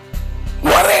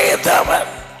 ஒரே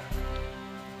தேவன்.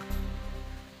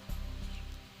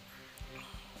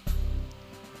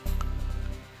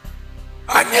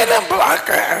 அஞ்சனம்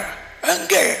பார்க்க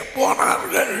எங்கே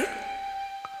போனார்கள்?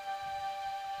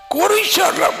 குறி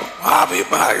சொல்லும்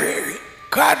ஆவிமாயை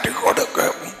காட்டி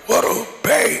கொடுக்கும் ஒரு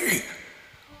பேய்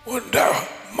உண்ட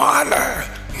மாலை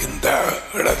இந்த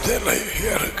இடத்துல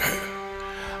இருக்கு.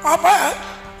 அப்ப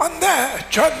அந்த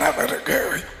சொன்னவருக்கு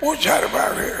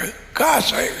பூஜாரிமாரு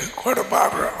காசை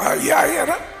கொடுப்பாரு.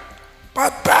 5000,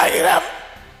 10,000,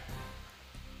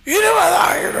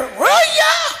 20,000.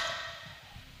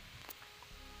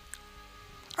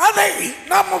 அதை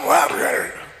நம்புவார்கள்,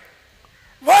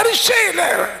 வரிசையில்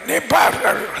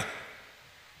நிற்பார்கள்.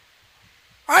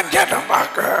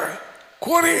 அஞ்சனமாக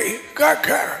குறி காக்க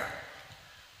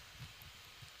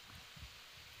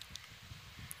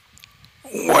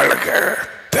உங்களுக்கு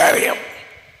தெரியும்.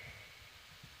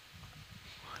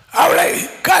 அவளை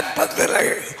கற்பத்தில்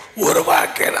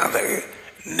உருவாக்கினது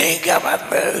நீங்க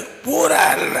வந்து பூரா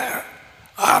அல்ல,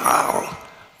 ஆனால்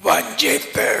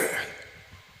வஞ்சித்து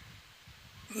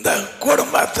இந்த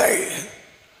குடும்பத்தை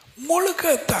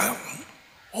முழுக்கத்தான்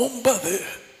 9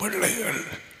 பிள்ளைகள்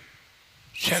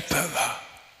செத்ததா.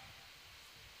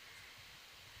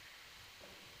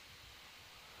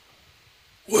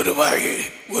 உருவாகி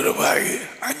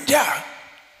 5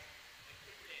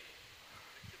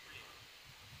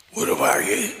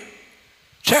 உருவாகி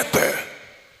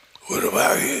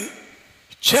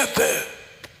செத்து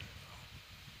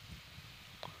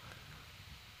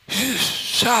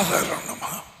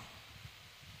சாதாரணமா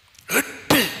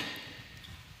 8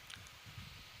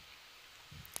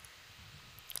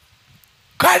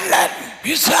 கள்ளன்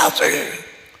பிசாசு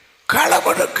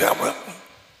களவெடுக்கவும்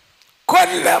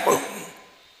கொல்லவும்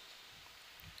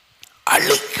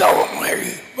அழிக்கவும்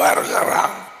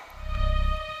வருகிறான்.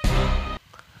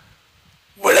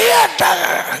 விளையாட்டாக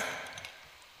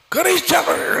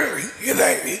கிறிஸ்தவர்கள்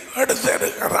இதை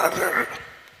எடுத்திருக்கிறார்கள்.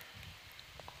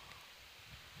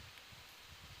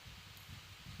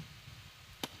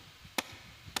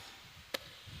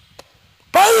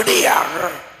 பகுதியாக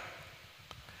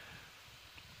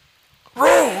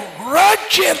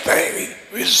ராஜ்யத்தை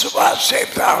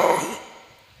விசுவாசித்தால்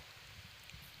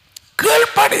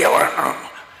கீழ்ப்படிய வேணும்.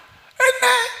 என்ன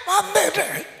வந்துட்டு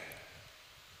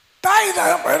தாய்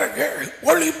தகப்பனுக்கு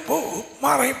ஒளிப்பு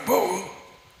மறைப்பு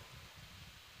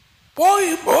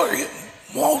போய்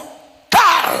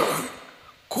முட்டாள்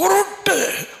குருட்டு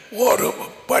ஒரு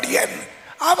படியன்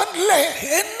அவன்ல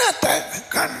என்னத்தை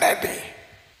கண்டனி?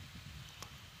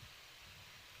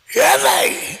 எதை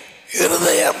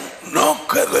இருதயம்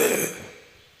நோக்குது?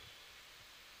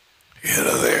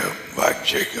 இருதயம்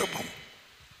வாஞ்சிக்கவும்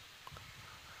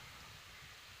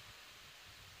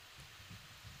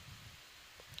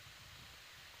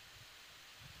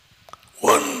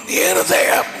உன்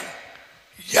இருதயம்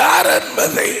யார்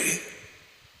என்பதை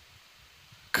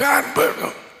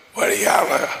காண்பதும் வழியாக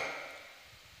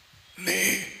நீ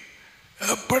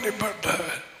எப்படிப்பட்ட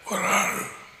ஒரு ஆள்?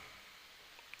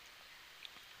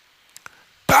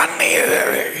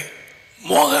 தண்ணீரை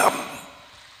முகம்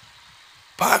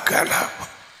பார்க்கலாம்,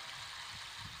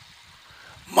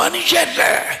 மனுஷன்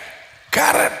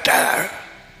கரெக்டா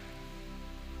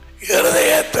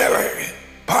இருதயத்தை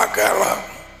பார்க்கலாம்.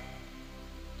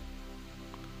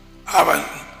 அவன்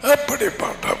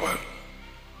எப்படிப்பட்டவன்?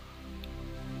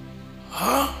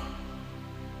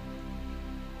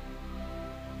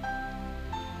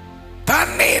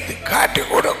 தண்ணீர் காட்டி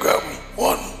கொடுக்கும்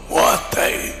உன்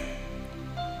முகத்தை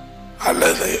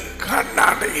அல்லது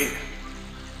கண்ணாடி,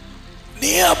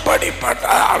 நீ அப்படிப்பட்ட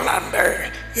ஆளாண்ட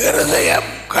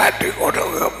இருதயம் காட்டி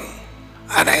கொடுக்கும்.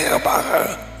 அநேகமாக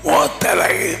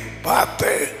முகத்தலை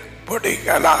பார்த்து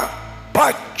பிடிக்கலாம்.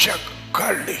 பச்சை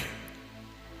கள்ளி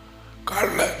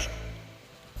கள்ளர்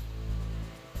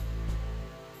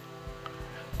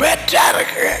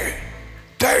பெற்றாருக்கு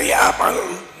தெரியாமல்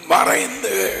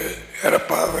மறைந்து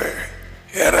இருப்பது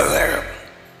இருதயம்.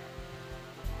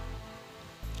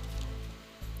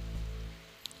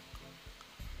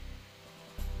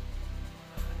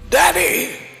 டாடி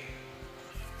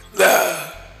இந்த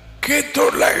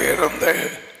கீத்துள்ள இருந்து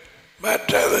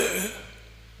மற்றது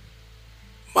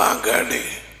மாங்காடி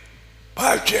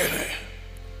பாய்ச்சேனை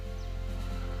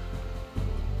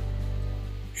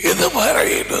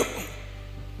இதுவரையிலும்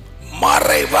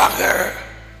மறைவாக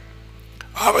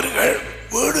அவர்கள்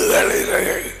வீடுகளிலே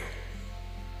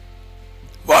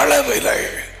வளவிலே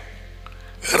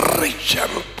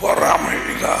எரிச்சல்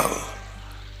பொறாமையினால்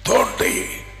தோண்டி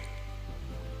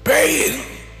பேயின்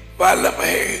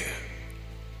வல்லமை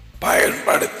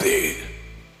பயன்படுத்தி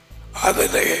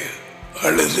அதிலே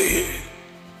எழுதி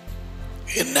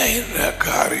இன்ன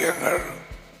காரியங்கள்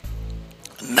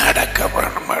நடக்க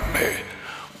வேண்டும் என்று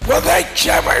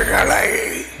புதைச்சவைகளை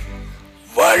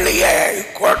வழியை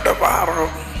கொண்டு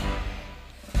வரும்,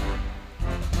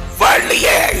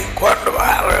 வழியை கொண்டு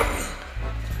வரும்.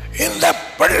 இந்த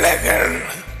பிள்ளைகள்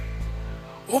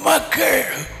உமக்கு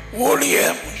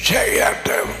ஊழியம்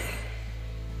செய்யட்டும்.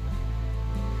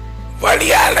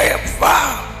 வழியாலே வா,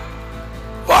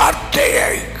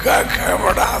 வார்த்தையை கேட்க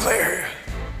விடாது.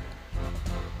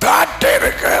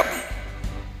 தாட்டிருக்கும்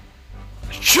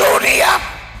சூனியம்,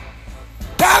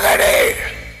 தகடு,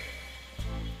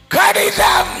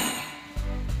 கடிதம்,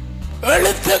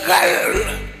 எழுத்துக்கள்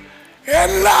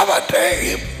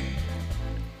எல்லாவற்றையும்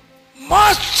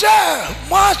மாஸ்டர்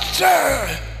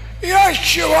மாஸ்டர்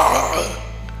யேசுவா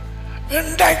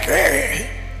இன்றைக்கு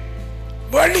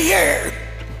வெளியே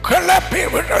கிளப்பி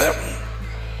விடும்.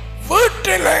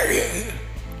 வீட்டிலே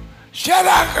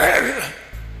சிலங்கள்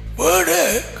வீடு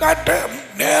கட்டும்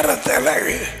நேரத்தில்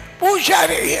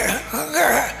பூசாரிய அங்க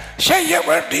செய்ய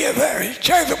வேண்டியதை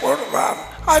செய்து போடுவான்.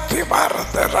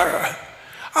 அத்திமாரத்தில்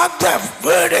அந்த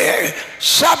வீடு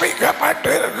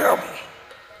சபிக்கப்பட்டிருக்கும்.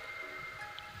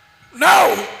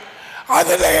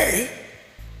 அதிலே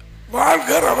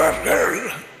வாழ்கிறவர்கள்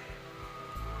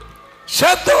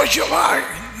சந்தோஷமாய்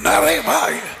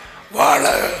நிறைவாய் வாழ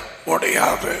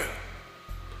முடியாது.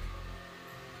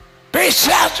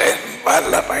 பிசாசின்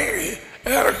வல்லமை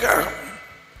இருக்கும்.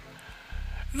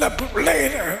 இந்த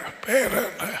பிள்ளையில பேர்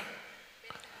என்ன?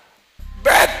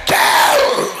 பெத்தேல்.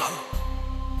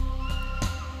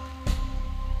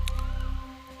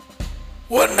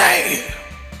 உன்னை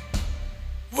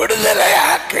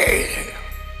விடுதலையாக்கி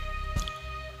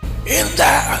இந்த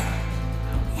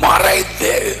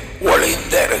மறைத்து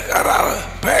ஒளிந்திருக்கிற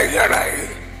பெயர்களை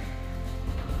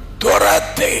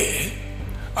துரத்தி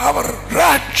அவர்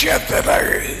ராஜ்யத்திலே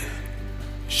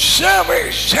சேவை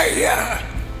செய்ய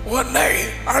உன்னை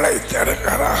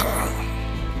அழைத்திருக்கிறார்.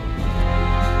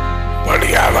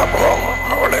 வழியாளமோ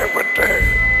அவளை விட்டு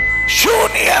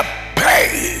சூனிய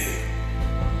பேய்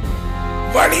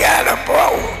வழியால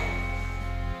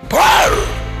பால்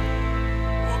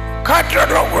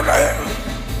காற்றோட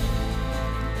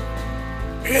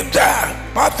இந்த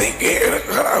பதுங்கி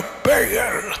இருக்கிற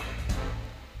பெயர்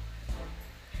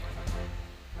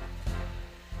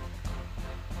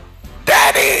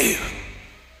டாடி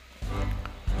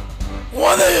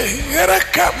ஒரு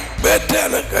இரக்கம்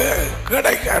பெற்றலுக்கு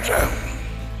கிடைக்கட்டும்,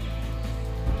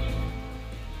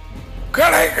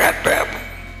 கிடைக்கட்டும்.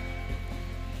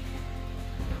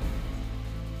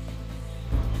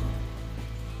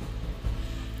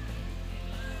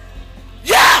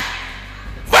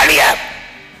 வழிய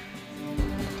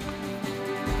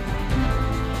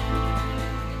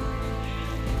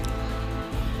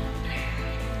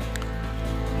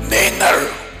நீங்கள்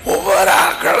ஒவ்வொரு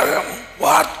ஆக்களும்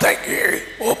வார்த்தைக்கு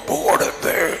ஒப்பு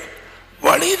கொடுத்து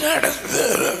வழி நடந்து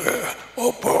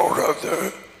ஒப்பு கொடுத்து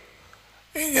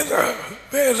இந்த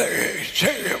வேலையை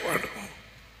செய்ய வேண்டும்.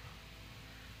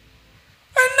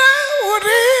 என்ன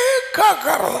ஒரே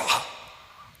காக்கிறதா?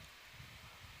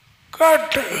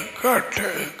 காட்டு காட்டு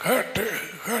காட்டு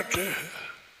காட்டு.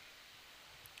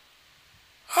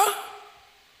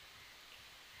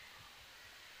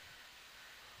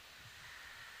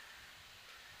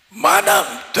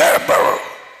 மனம் திரும்பவும்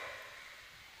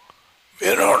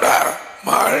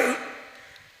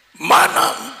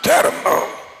மனம்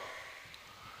திரும்பும்.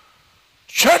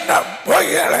 சொன்ன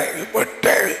பொய்களை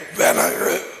விட்டு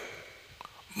விலகு.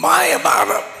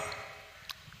 மாயமானம்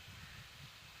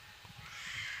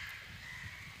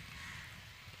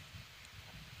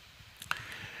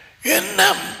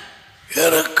இன்னும்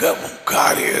இருக்கும்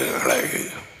காரியங்களை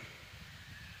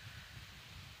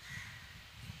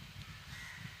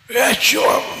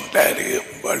யேசுவின்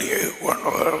வழியை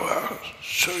கொண்டு வருவார்.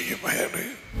 சுயமேறு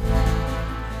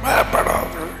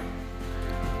பயப்படாது.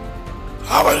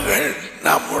 அவர்கள்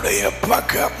நம்முடைய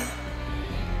பக்கம்.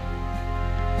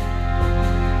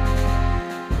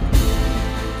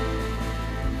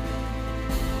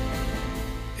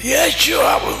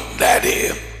 இயேசுவும்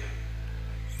டேடியும்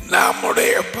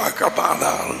நம்முடைய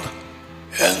பக்கமானால்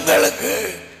எங்களுக்கு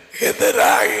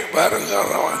எதிராகி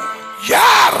வருகிறவன்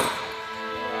யார்?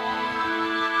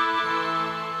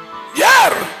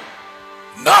 யார்?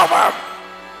 நாம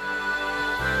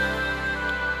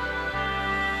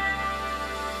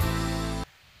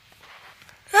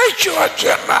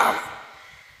சொன்னார்,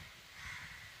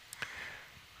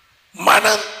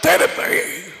 மனம் திரும்பி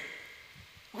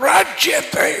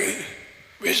ராஜ்யத்தை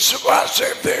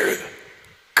விசுவாசித்து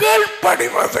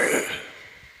கீழ்ப்படிவது.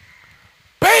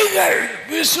 பேய்கள்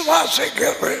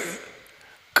விசுவாசிக்கிறது,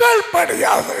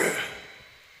 கீழ்ப்படியாது.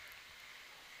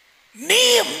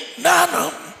 நீயும்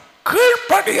நானும்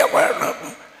கீழ்ப்படிய வேண்டும்.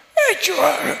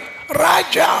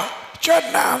 ராஜா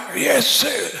சொன்னான்,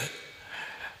 இயேசு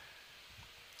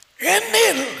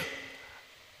என்னில்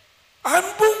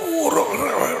அன்பு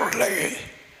கூறுகிறவர்களை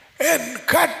என்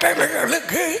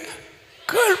கட்டளைகளுக்கு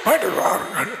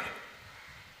கீழ்ப்படுவார்கள்.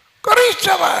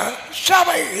 கிறிஸ்தவ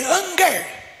சபை எங்கே?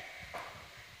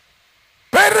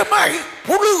 பெருமை,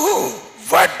 புழுகு,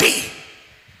 வட்டி,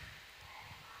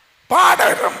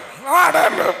 பாடலும்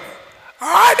ஆடலும்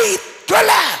ஆடி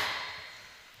தொலை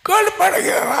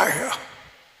கீழ்ப்படுகிறார்கள்.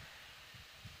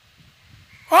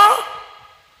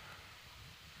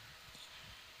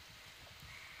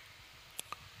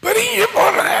 பெரிய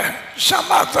போல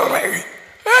சமத்துறை,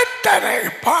 எத்தனை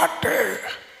பாட்டு,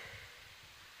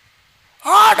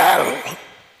 ஆடல்,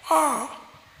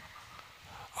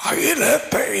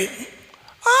 அகிலத்தையும்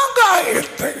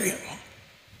ஆகாயத்தையும்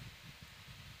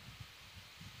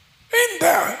இந்த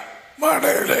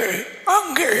மடையில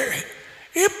அங்கே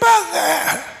இப்பங்க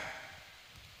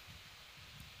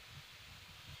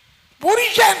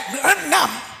புருஷன்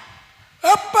எண்ணம்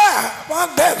எப்ப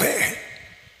வந்தது?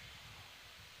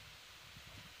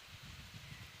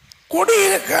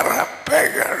 குடியிருக்கிற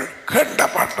பெயர்கள்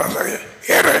கண்டப்பட்டது.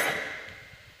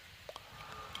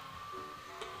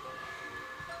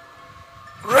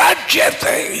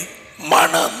 ராஜ்யத்தை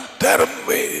மனம்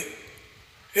திரும்பி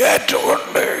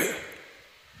ஏற்றுக்கொண்டு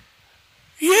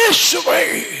இயேசுவை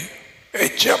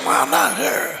எஜமானாக,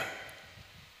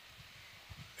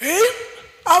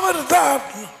 அவர்தான்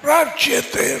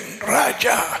ராஜ்யத்தின்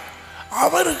ராஜா,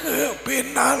 அவருக்கு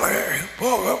பின்னாலே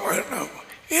போக வேண்டும்.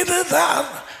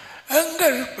 இதுதான்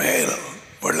எங்கள் மேல்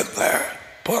விழுந்த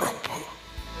பொறுப்பு.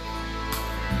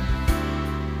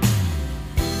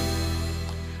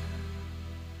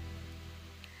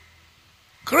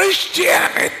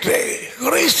 கிறிஸ்டியானிட்டி,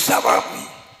 கிறிஸ்தவம்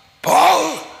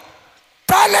போல்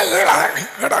தலைகளாக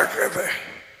கிடக்குது.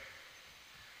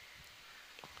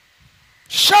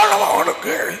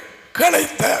 சோழவனுக்கு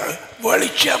கிடைத்த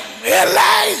வெளிச்சம்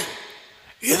இல்லை.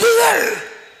 இதுகள்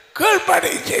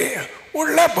கீழ்படிச்சு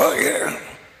உள்ள போகிறேன்.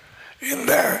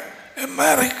 இந்த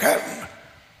அமெரிக்கன்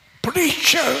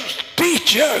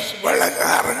டீச்சர்ஸ்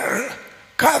வழங்கார்கள்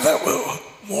கதவு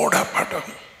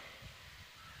மூடப்படும்,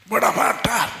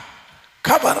 விடமாட்டார்.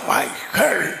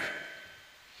 கவனமாய்கள்.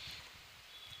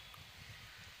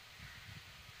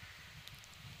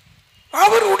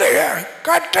 அவருடைய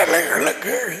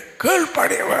கட்டளைகளுக்கு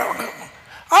கீழ்ப்படிய வேண்டும்.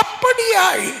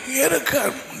 அப்படியாய்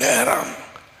இருக்கும் நேரம்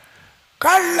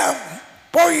கள்ளம்,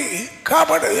 பொய்,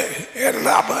 கபடு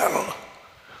இல்லாமல்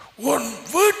உன்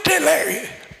வீட்டிலே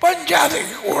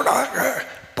பஞ்சாதிக்கு ஊடாக,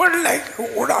 பிள்ளைக்கு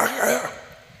ஊடாக,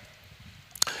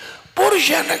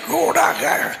 புருஷனுக்கு ஊடாக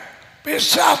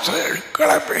பிசாசு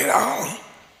கிளப்பினான்.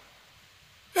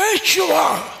 இயேசுவா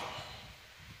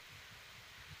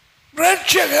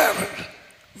ரட்சகர்,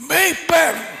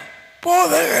 மேய்ப்பன்,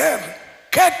 போதகர்,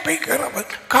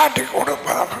 கற்பிக்கிறவன் காட்டி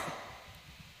கொடுப்பார்.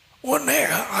 உன்னை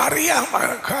அறியாம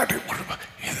காட்டி கொடுப்பார்.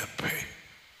 இது பேய்.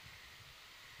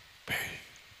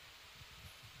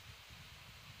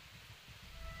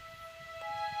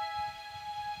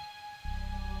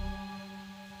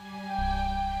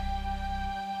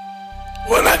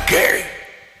 உனக்கு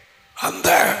அந்த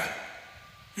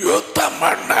யுத்தம்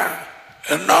பண்ண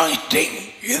anointing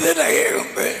இதில்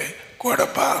இருந்து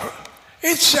கொடுப்பார்.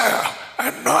 It's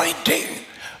அனாயிண்டிங்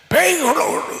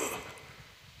பேய்களோடு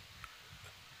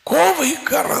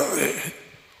கோவிக்கிறது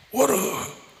ஒரு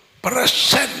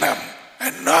பிரசன்னம்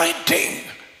அனாயிண்டிங்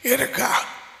இருக்கா?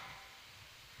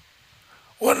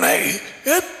 உன்னை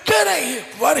எத்தனை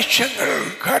வருஷங்கள்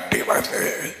காட்டி வந்து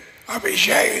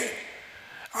அபிஷேக்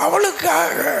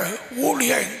அவளுக்காக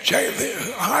ஊழியம் செய்து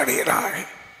ஆடினாய்.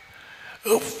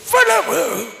 எவ்வளவு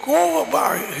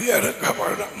கோபமாய் இருக்க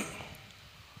வேண்டும்.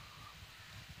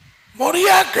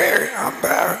 முறையாக்கு அந்த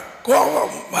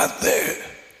கோபம் வந்து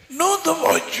நூந்து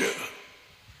போச்சு.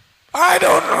 I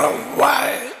don't know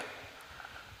why.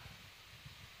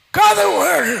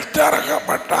 கதவுகள்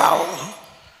திறக்கப்பட்டால்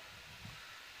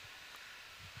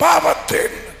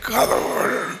பாவத்தின்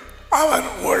கதவுகள் அவன்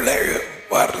உள்ளே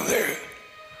வருது.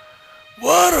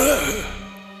 வேறு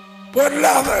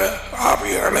பொல்லாத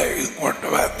ஆவிகளை கொண்டு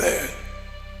வந்து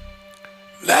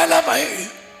நிலைமை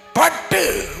பட்டு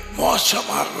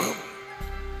மோசமாகும்.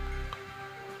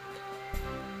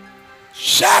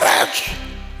 சரஸ்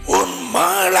உன்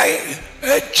மகளை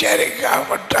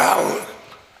எச்சரிக்காவிட்டால்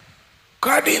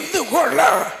கடிந்து கொள்ள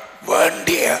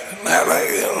வேண்டிய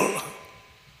நிலையில்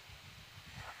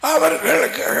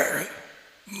அவர்களுக்கு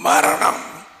மரணம்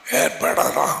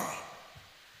ஏற்படலாம்.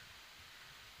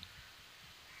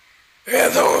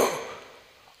 ஏதோ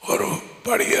ஒரு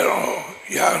படியரோ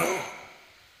யாரோ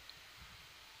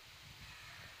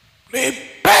நீ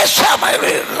பேசாமல்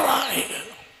இருக்கிறாய்.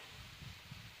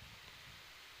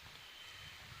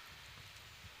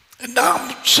 நாம்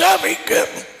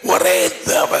சேவிக்கும் ஒரே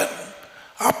தேவன்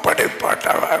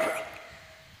அப்படிப்பட்டவர்.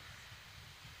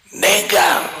 நீங்க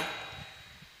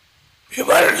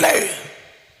இவர்களை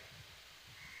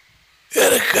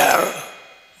இருக்க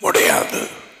முடியாது.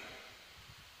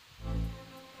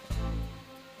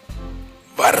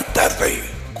 வருத்தத்தை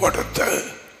கொடுத்து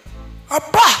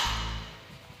அப்பா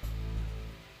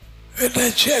என்ன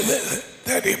செய்தது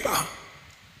தெரியுமா?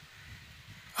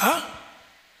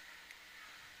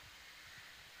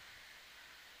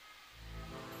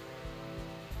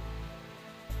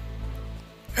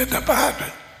 என்ன பாரு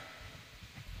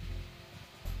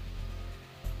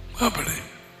அப்படி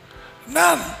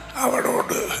நான்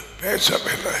அவளோடு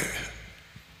பேசவில்லை.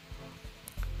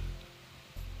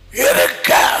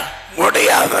 இருக்க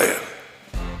முடியாது.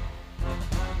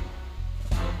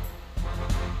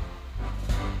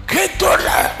 கித்துள்ள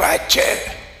வச்சு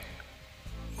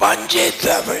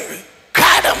வஞ்சித்தது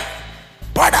காடம்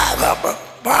படாத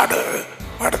பாடு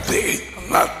படுத்தி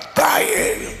தாயை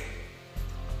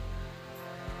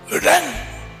இடம்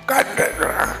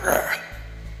கண்டுகிறாங்க.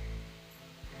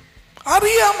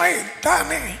 அறியாமை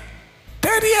தானே,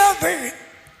 தெரியாது.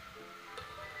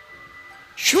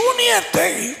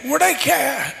 சூனியத்தை உடைக்க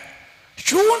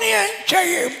சூனியம்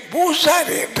செய்யும்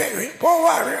பூசாரியை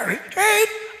போவார்கள்.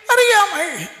 அறியாமை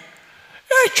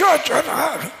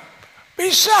சொன்னார்.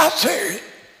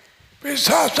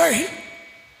 பிசாசை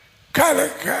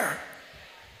கலைக்க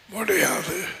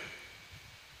முடியாது.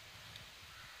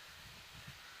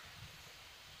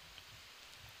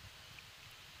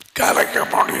 கலைக்க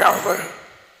முடியாது.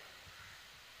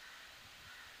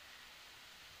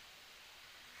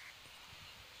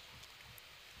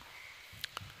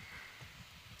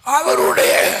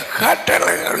 அவருடைய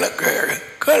கட்டளைகளுக்கு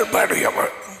கீழ்ப்படிய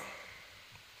வேண்டும்.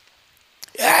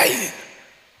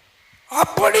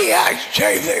 அப்படியா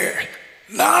செய்து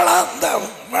நாளாந்தம்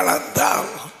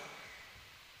வளர்ந்தால்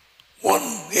உன்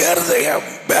இருதயம்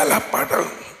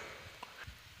பலப்படும்.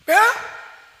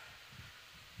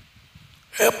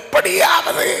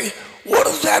 எப்படியாவது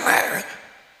ஒரு தன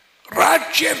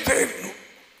ராஜ்யத்தின்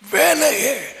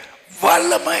வேலையை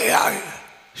வல்லமையாய்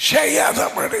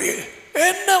செய்யாதபடி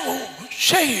என்னவும்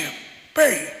செய்யும்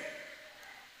பெய்.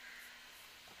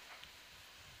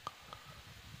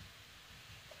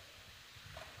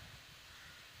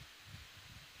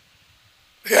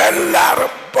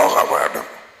 எல்லாரும் போக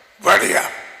வேண்டும் வழியா.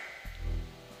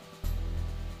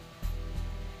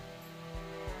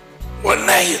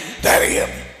 உன்னையும்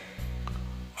தெரியும்,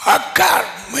 அக்கா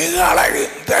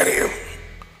மிகளையும் தெரியும்.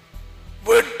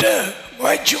 விட்டு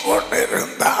வச்சு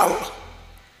கொண்டிருந்தால்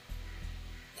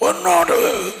உன்னோடு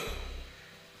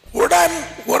உடன்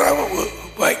உறவு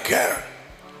வைக்க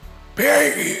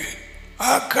பேய்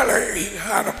ஆக்களை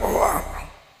அனுப்புவான்.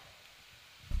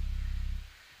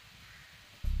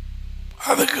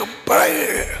 அதுக்கு பிறகு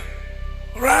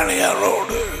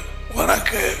ராணியரோடு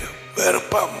உனக்கு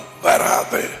விருப்பம்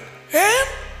வராது.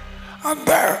 ஏன்?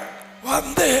 அந்த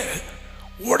வந்து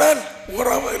உடல்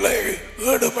உறவில்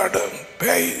ஈடுபடும்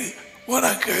பேய்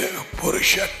உனக்கு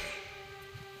புருஷன்.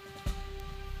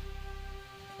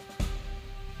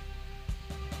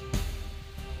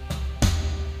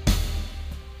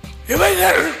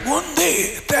 இவைகள் முந்தி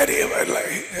தெரியவில்லை.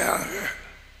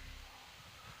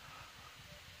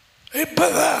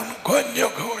 இப்பதான்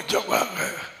கொஞ்சம் கொஞ்சமாக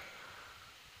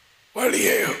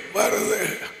வழியே வருது.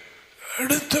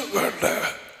 எடுத்துக்கொண்ட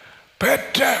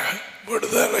பெற்ற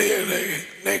விடுதலையிலே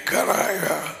நிற்கிறாய.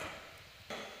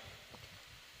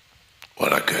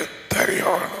 உனக்கு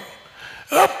தெரியணும்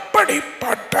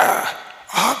எப்படிப்பட்ட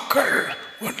ஆக்கள்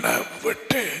உன்னை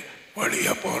விட்டு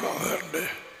வெளியே போனது,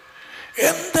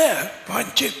 எந்த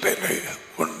பஞ்சத்திலே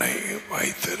உன்னை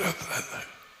வைத்திருந்தது.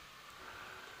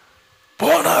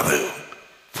 போனது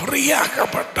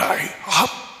ஃப்ரீயாக்கப்பட்டாய்.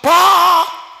 அப்பா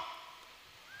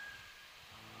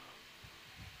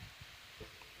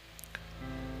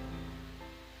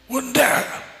உண்ட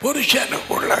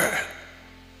புருஷனுக்குள்ள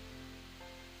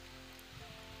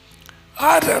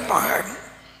ஆறு மகன்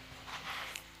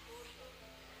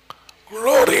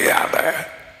குளோரியாட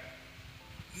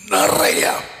நிறைய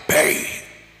பேய்.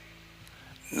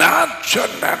 நான்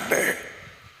சொன்னேன்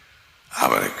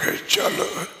அவனுக்கு சொல்லு,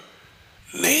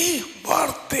 நீ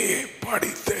வார்த்தையை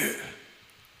படித்து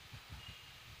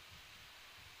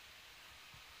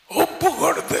ஒப்பு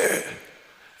கொடுத்து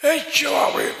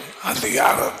யெகோவாவின்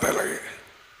அதிகாரத்தில்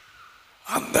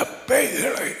அந்த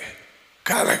பேய்களை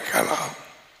கலைக்கலாம்.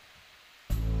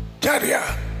 சரியா?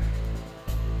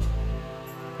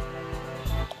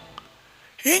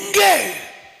 இங்கே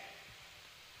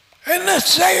என்ன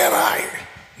செய்கிறாய்?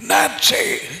 நான்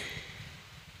செய்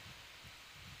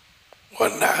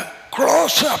உன்னை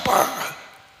க்ளோஸ்அப்பாக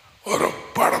ஒரு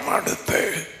படம் எடுத்து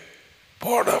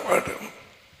போட வேண்டும்.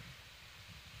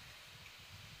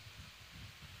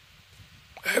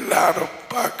 எல்லாரும்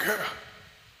பார்க்க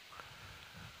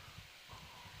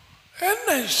என்ன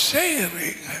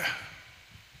செய்கிறீங்க?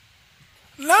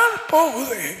 நான்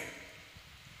போகுதேன்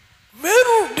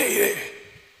வேறுடைய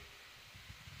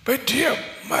பற்றிய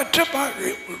மற்ற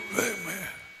பாகை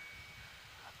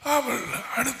அவள்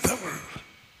அடுத்தவள்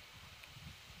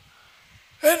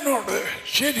என்னோடு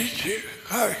சிரிச்சு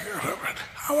காய்கிறவள்.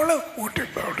 அவளை கூட்டி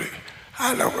போடு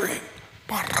அளவை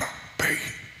பறப்பை.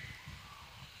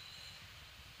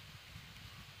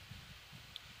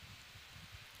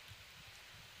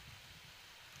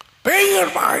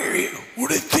 பெய்கள் மாதிரி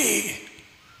உடுத்தி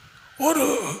ஒரு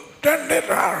 2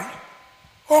 நாள்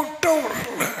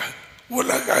அக்டோபரில்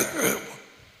உலகம்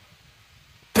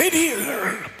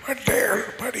தெரியங்கள் பட்டைகள்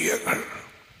படியங்கள்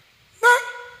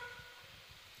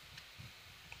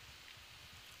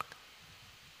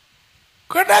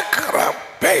கிடக்கிற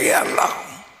பெயெல்லாம்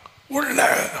உள்ள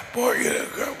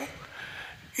போயிருக்கும்.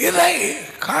 இதை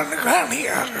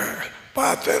கண்காணியாக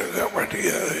பார்த்திருக்க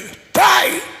வேண்டியது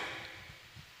தாய்.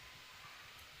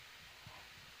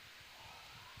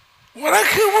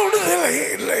 உனக்கு விடுதலை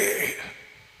இல்லை.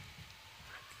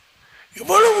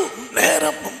 இவ்வளவு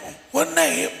நேரமும்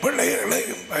உன்னையும்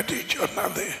பிள்ளைகளையும் பற்றி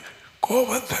சொன்னது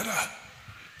கோபத்தில்.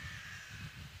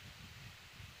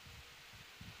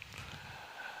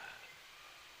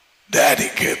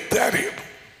 டாடிக்கு தெரியும்.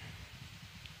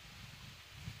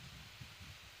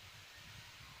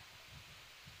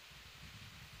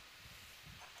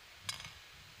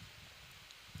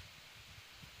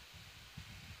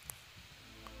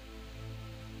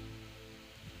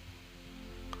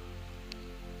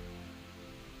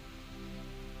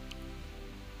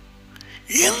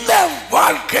 இந்த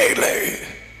வாழ்க்கையில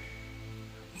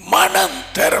மனம்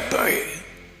திறப்பை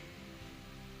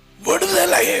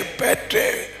விடுதலையை பெற்று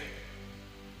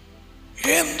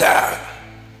இந்த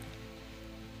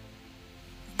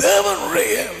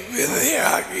தேவனுடைய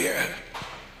விதையாகிய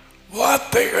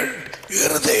வார்த்தைகள்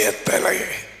இருதயத்திலே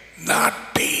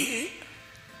நாட்டி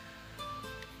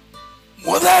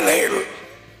முதலில்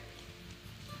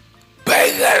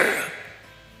பெய்கள்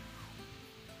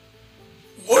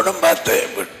குடும்பத்தை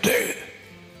விட்டு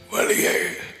வெளியே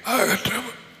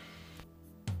அகற்றவும்.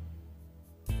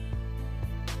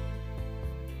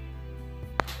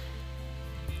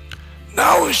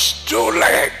 Now it's too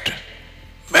late,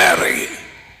 Mary,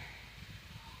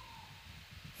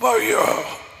 for your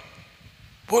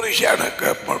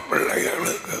புருஷனுக்கு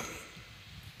பிள்ளைகளுக்கு.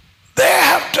 They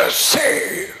have to say,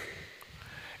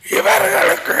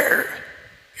 இவர்களுக்கு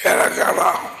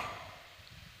இறங்கலாம்.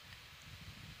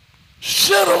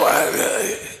 சிறுவாக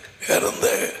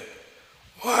இருந்து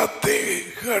வார்த்தை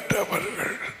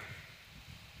கேட்டவர்கள்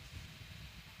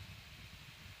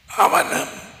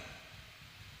அவனும்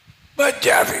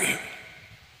பஜாரி.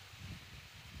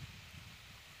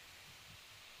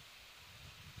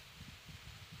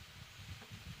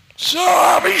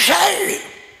 அபிஷேக்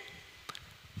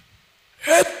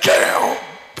எத்தனையோ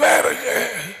பேருக்கு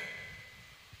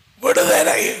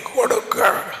விடுதலை கொடுக்க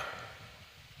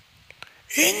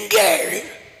இங்கே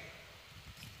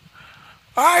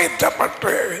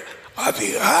ஆயத்தப்பட்டு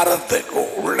அதிகாரத்துக்கு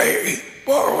உள்ளே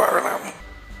போக வேணும்.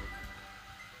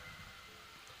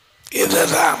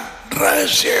 இதுதான்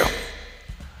ரகசியம்.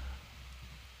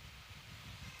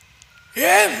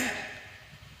 ஏன்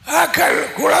ஆக்கள்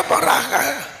குழப்பறாங்க?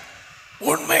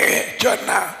 உண்மையை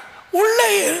சொன்னா உள்ளே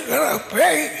இருக்கிற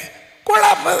பேய்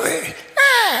குழம்புது.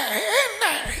 என்ன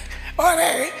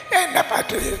ஒரே என்னை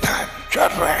பற்றி தான்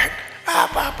சொல்றேன்.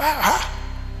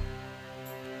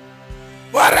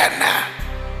 வரேன்ன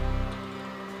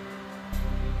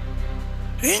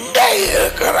இங்கே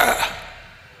இருக்கிற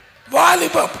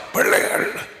வாலிப பிள்ளைகள்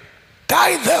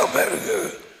தாய் தகவலுக்கு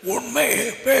உண்மையை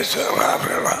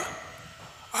பேசுகிறார்களா?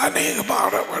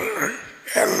 அநேகமானவர்கள்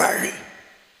எல்லாம்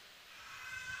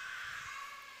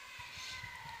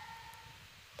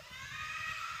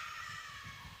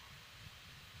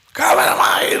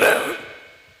கவனமாயிரு.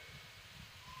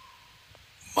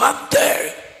 மத்த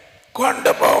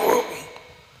கொண்டு போகும்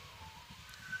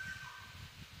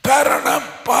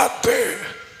தருணம் பார்த்து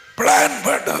பிளான்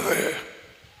பண்ணது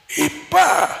இப்ப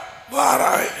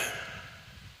வாராய்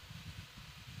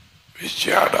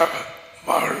விசாட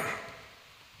மகள்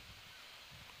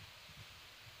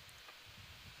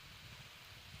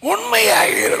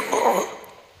உண்மையாக இருக்கும்.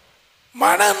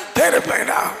 மனம்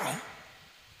திரும்பினாகும்.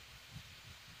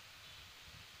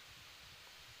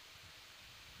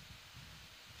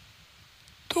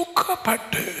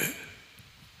 துக்கப்பட்டு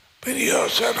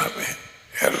பிரயோசனமே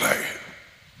இல்லை.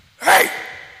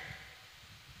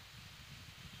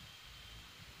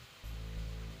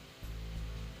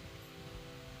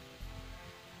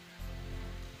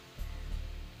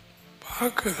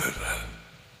 பார்க்குதில்ல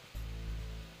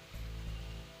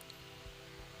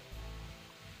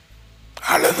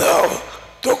அழுதோ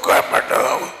துக்கப்பட்டோ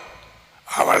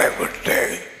அவளை விட்டு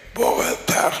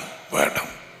போகத்தான்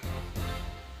வேணும்.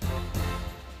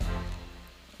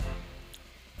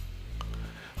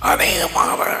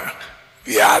 அநேகமான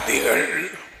வியாதிகள்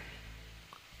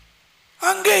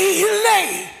அங்கே இல்லை.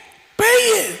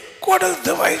 பேய்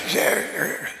கொடுத்து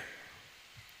வைச்சார்கள்.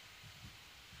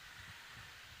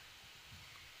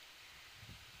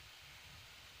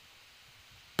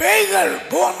 பேய்கள்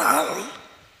போனால்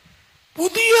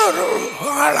புதிய ஒரு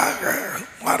ஆளாக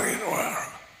மாறிடுவார்.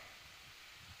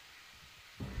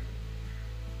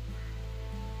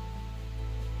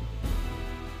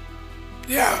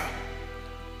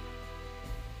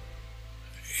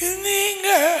 நீங்க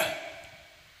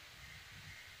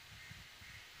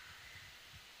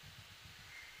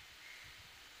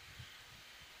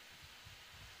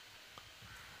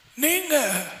நீங்க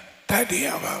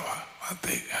தனியாவா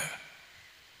வந்தீங்க?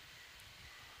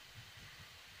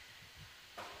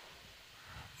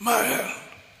 மகன்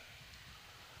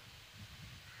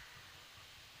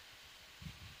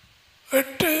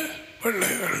 8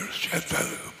 பிள்ளைகள்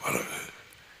சேர்த்ததுக்கு பிறகு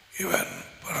இவன்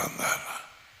பிறந்தான்.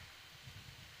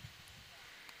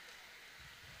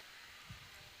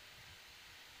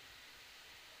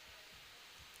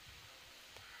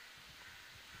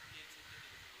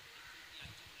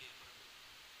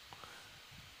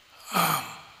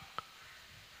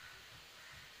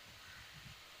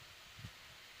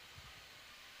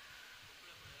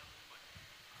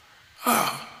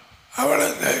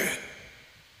 அவளுக்கு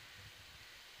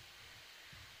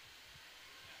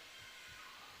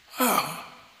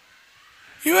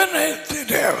இவன்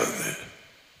தெரியாது.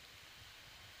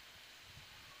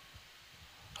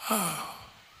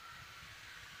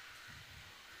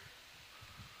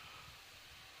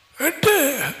 எட்டு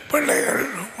பிள்ளைகள்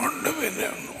ஒன்று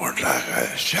ஒன்றாக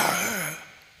சாக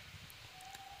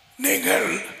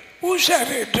நீங்கள்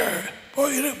உஷாரிட்டு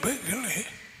போயிருப்பீங்களே.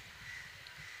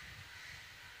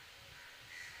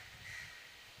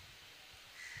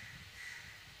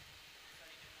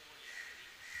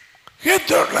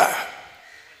 எத்தோட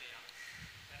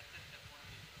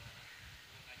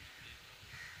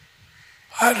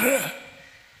அது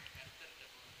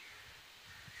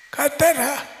கத்தர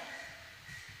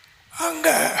அங்க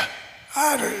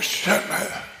ஆறு சொன்ன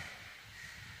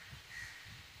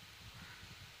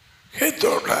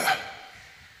எத்தோட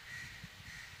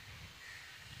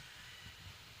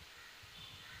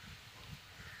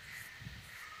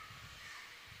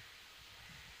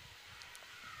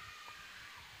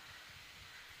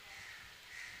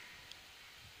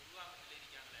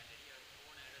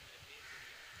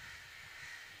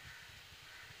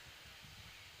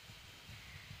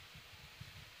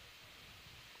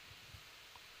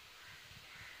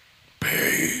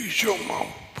சும்மா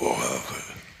போகாது.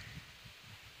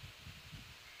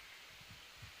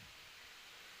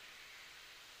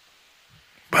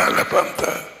 பலபந்த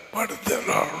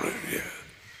படுத்தலாடைய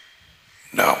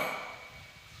நாம்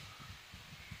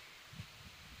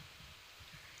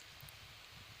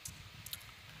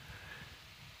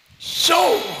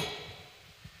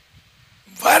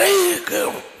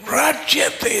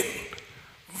ராஜ்யத்தின்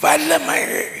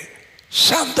வல்லமையை,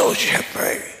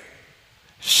 சந்தோஷத்தை,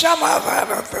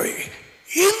 சமாதானத்தை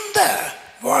இந்த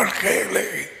வாழ்க்கையிலே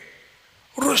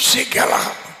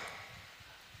ருசிக்கலாம்.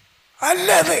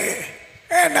 அல்லது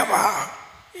என்னவா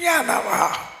யானவா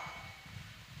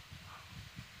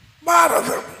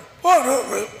பாரதம்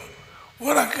போறது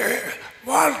உனக்கு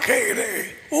வாழ்க்கையிலே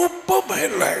உப்பும்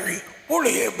இல்லை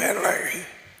புளியும் இல்லை.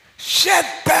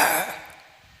 செத்த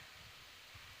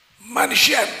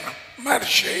மனுஷன்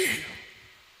மனுஷி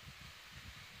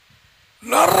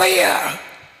நிறைய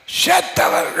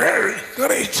செத்தவர்கள்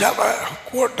கிறிஸ்தவ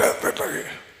கூட்டத்தில்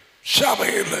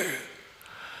சபையில்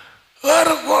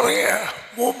ஏறக்குறைய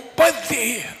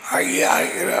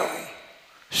 35,000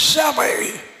 சபை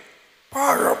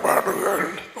பாகுபாடுகள்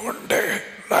உண்டு.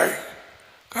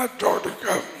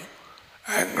 கத்தோலிக்கம்,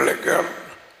 ஆங்கிலிக்கன்,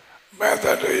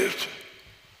 மெத்தடிஸ்ட்,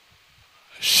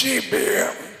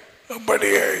 சிபிஎம்,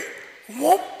 இப்படியே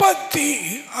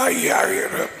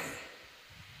 35,000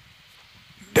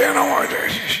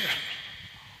 denomination.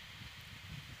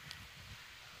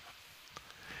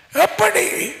 எப்படி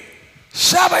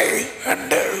சபை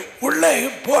என்று உள்ளே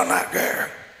போனாங்க.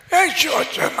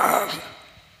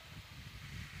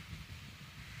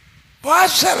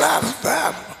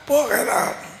 வாசலார்தான்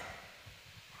போகலாம்.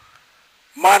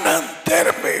 மனம்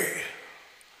திரும்பி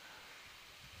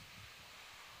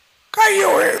கையை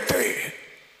உயர்த்தி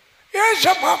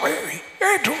ஏசப்பாவை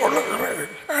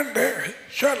ஏற்றுக்கொள்ளுகிறேன் என்று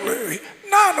சொல்லி,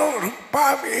 நான் ஒரு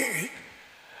பாவி,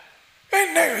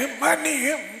 என்னை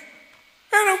மன்னியும்,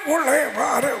 எனக்குள்ளே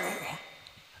வாரும்,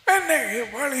 என்னை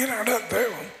வழி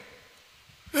நடத்தும்.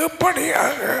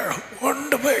 இப்படியாக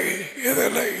ஒன்றுமே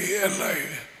இதில் இல்லை.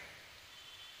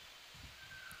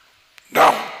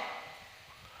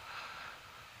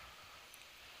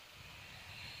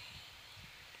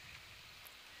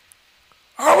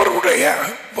 அவருடைய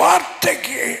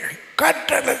வார்த்தைக்கு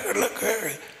கட்டளைகளுக்கு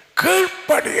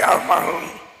கீழ்ப்படியாமல்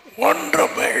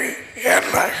ஒன்றுமே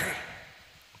இல்லை.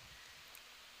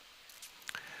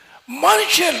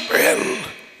 மனுஷன் மேல்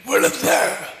விழுந்த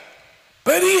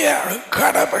பெரிய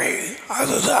கடமை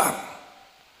அதுதான்.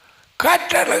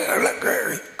 கட்டளைகளுக்கு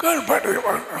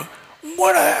கீழ்ப்படிவாங்க.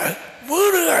 உங்களோட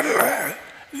வீடுகளில்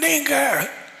நீங்க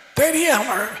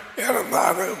தெரியாமல்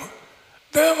இருந்தாலும்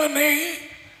தேவனை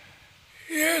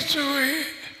இயேசுவை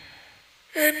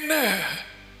என்ன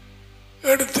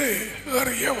எடுத்து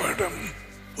அறிய வேண்டும்.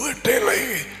 வீட்டிலே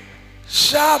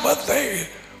சாபத்தை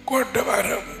கொண்டு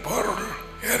வரும் பொருள்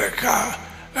இருக்கா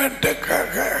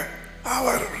என்றுக்காக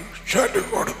அவர் சொல்லிக்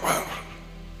கொடுப்பார்.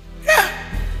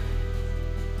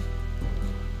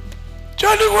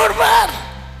 சொல்லிக் கொடுப்பார்.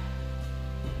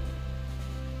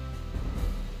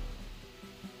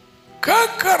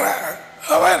 கேட்கிற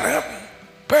அவனும்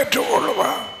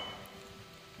பெற்றுக்கொள்வான்.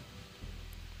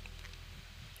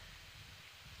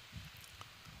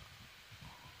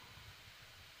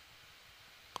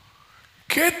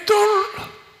 கெத்துள்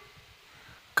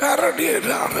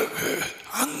கரடியனாருக்கு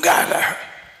அங்கால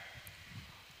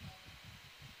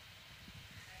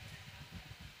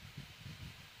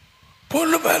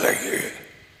புல்மலைக்கு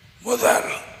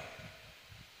முதல்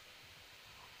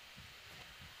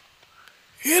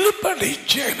இழுப்படி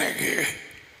சேனைக்கு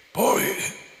போய்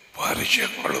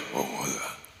வருஷங்களுக்கு போகுது.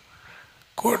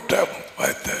 கூட்டம்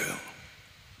வைத்து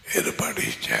இருப்படி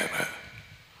சேனை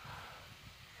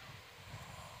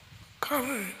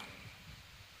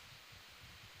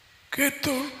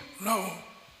Ketul no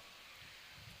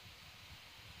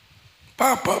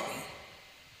பாப்பம்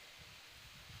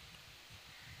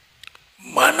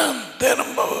மனம்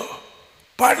திரும்ப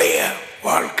பழைய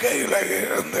வாழ்க்கையில்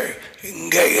இருந்து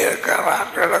இங்கே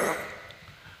இருக்கிறார்கள்.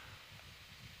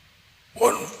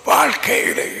 உன்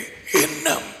வாழ்க்கையில்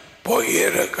இன்னும்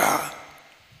போயிருக்கா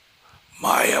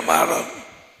மாயமானம்?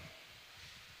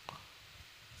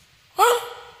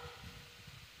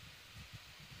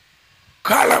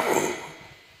 களவு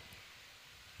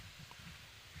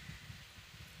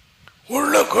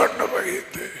உள்ள கொண்டு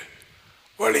வைத்து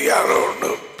வழியாக ஒன்று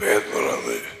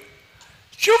பேசுறது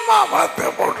சும்மா மாத்த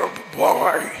போட்டு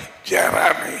போவாய்.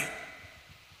 ஜெராமி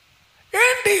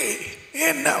ஏண்டி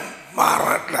இன்னும்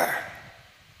மாறல?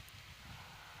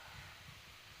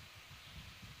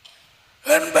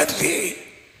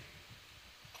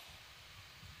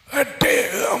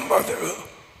 88-50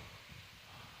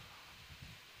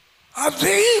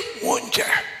 அதே மூஞ்ச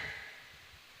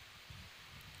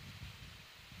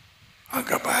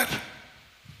அங்க பார்.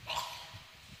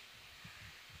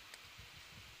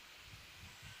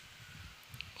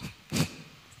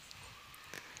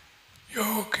 You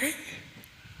okay?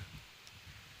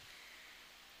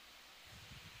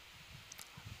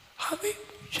 அதே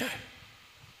மூஞ்ச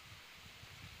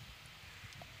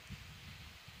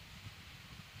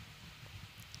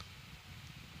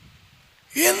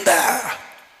இந்த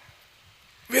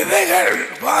விதைகள்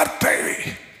வார்த்தை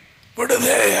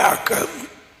விடுதலையாக்கும்,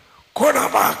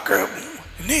 குணமாக்கும்.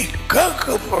 நீ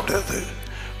கேட்கும் பொழுது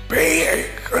பேயை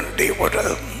கண்டி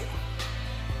விடும்,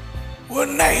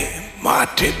 உன்னை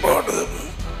மாற்றி போடும்,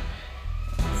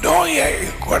 நோயை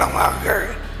குணமாக.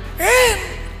 ஏன்?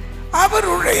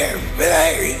 அவருடைய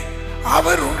விதை,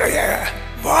 அவருடைய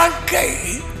வாழ்க்கை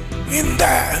இந்த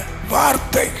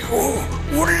வார்த்தைக்கு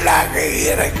உள்ளாக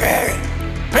இருக்க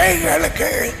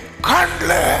பேய்களுக்கு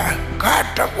கண்ணில்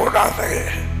காட்டக்கூடாது.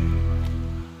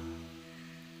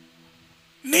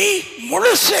 நீ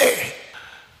முழுசே.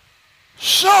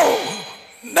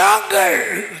 நாங்கள்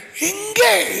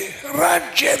இங்கே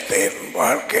ராஜ்யத்தின்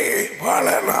வாழ்க்கையை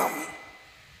வாழலாம்.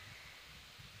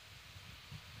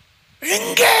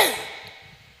 இங்கே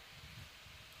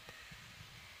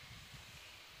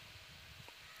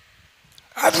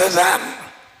அதுதான்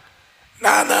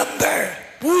நான் அந்த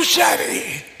பூசாரி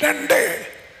 2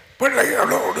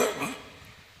 பிள்ளைகளோடு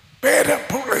பேர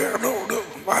பிள்ளைகளோடு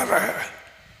வர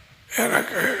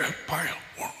எனக்கு பயம்,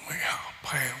 உண்மையா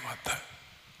பயம்.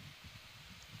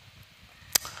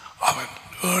 அவன்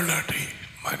 7 அடி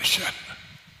மனுஷன்,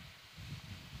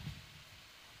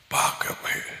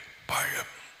 பார்க்கவே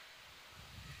பயம்.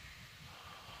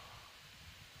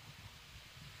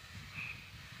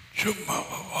 சும்மா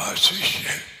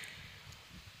வாசிச்சு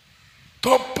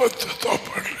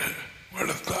தொப்பட்டு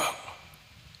விழுந்தான்.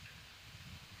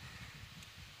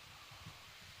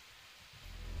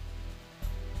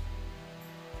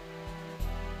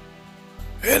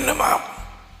 என்னமா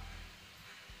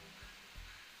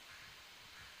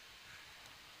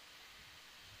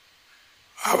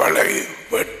அவளை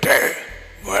விட்டு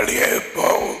வெளியே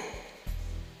போகும்.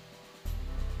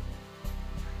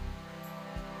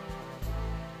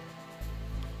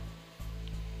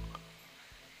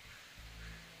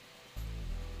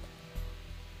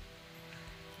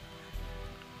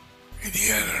 இது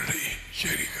என்னடி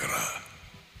சரிக்கிறா?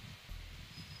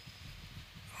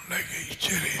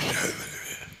 சரி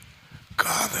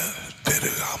காதை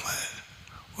தெருகாம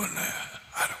உன்னை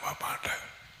அனுப்ப மாட்டேன்.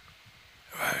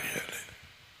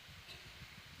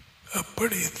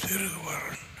 எப்படி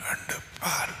திருவரன் அண்டு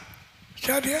பார்.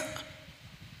 சரியா?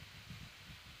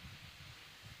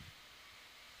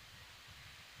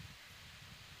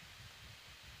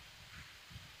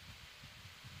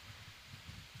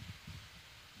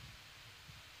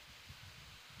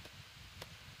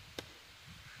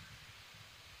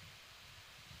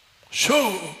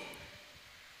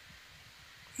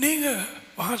 நீங்க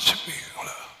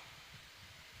வாசிப்பீங்களா?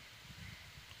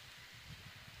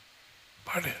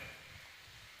 பாடு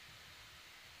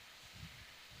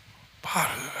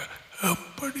பாருங்க,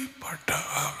 எப்படிப்பட்ட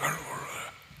ஆக்களோட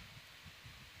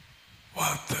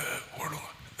வார்த்தை கொடுங்க.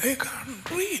 They can't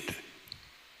read.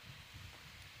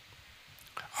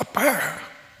 அப்ப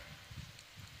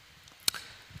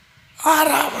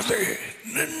 6வது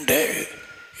நின்று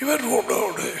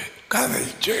இவர்களோடு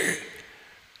கதைச்சு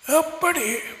எப்படி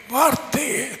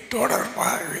வார்த்தையை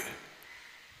தொடர்பாக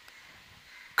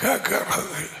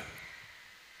கேட்கிறது,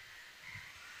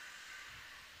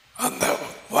 அந்த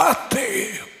வார்த்தையை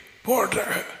போட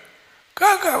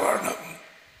கேட்க வேணும்.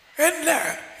 என்ன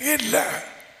இல்லை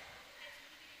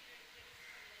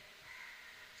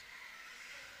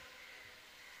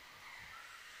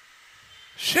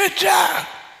சிச்சா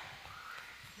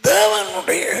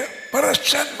தேவனுடைய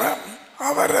பிரசன்னம்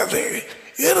அவரது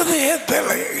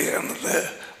இருதயத்தில் இருந்து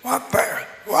வந்த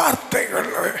வார்த்தைகள்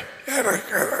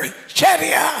இருக்கிறது.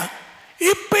 சரியா?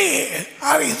 இப்பயே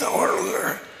அறிந்து கொள்ளுங்க.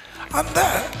 அந்த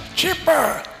சிப்பை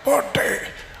போட்டு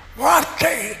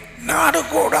வார்த்தை நாடு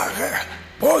கூடாக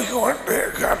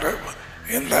போய்கொண்டிருக்கட்டும்.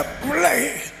 இந்த பிள்ளை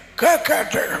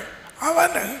கேட்கட்டும்,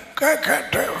 அவனு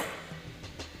கேட்கட்டும்.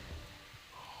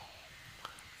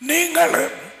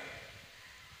 நீங்களும்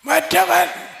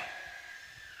மற்றவன்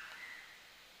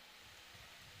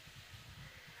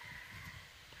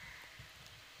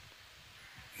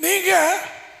நீங்க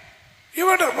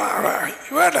இவட மாற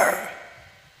இவட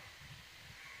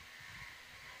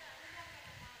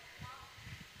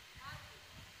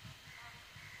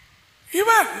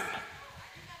இவன்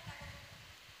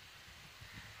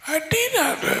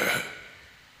அடினாடு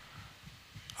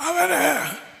அவனை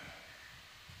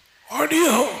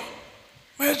ஆடியோ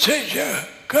மெசேஜ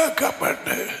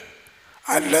கேட்கப்பட்டு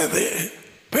அல்லது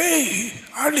பேய்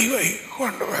அழிவை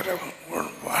கொண்டு வர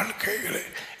வாழ்க்கைகளை.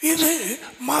 இது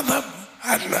மதம்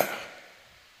அல்ல.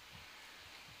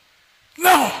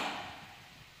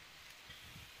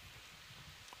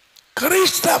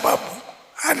 கிறிஸ்தவம்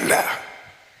அல்ல.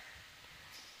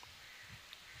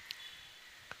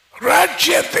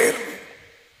 ராஜ்யத்தில்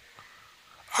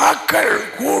ஆக்கள்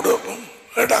கூடும்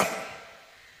இடம்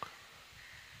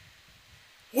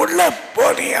உள்ள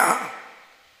போனியா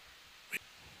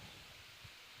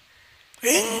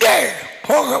இங்கே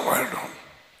போக வேண்டும்.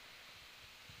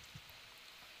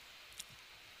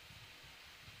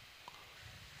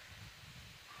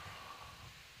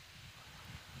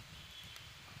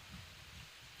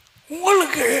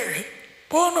 உங்களுக்கு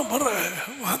போன முறை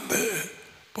வந்து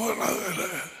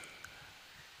போனதில்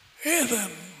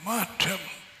ஏதன் மாற்றம்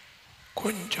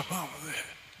கொஞ்சமாவது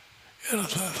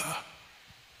இருந்ததா?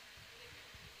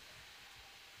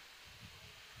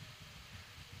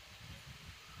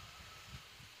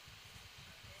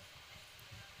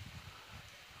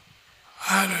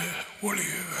 ஆறு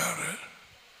ஒளியாறு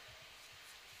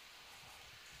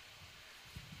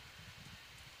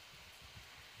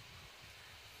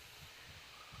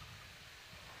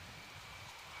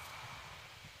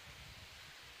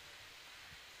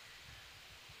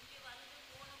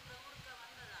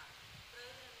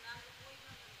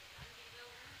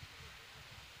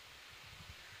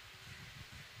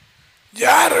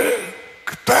யாரு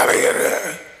தலையில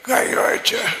கை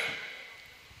வச்ச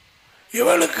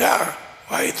இவளுக்கா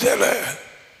வயிற்றுல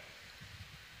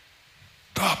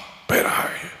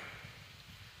தப்பினாய்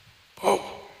போ.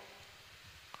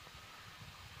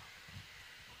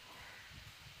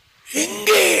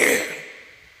 இங்கே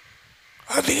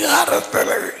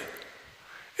அதிகாரத்தில்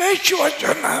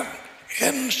சொன்னான்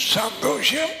என்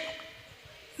சந்தோஷம்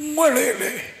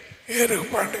உங்களிலே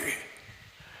ஏற்படு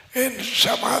என்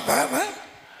சமாதானம்.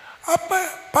 அப்ப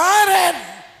பாரன்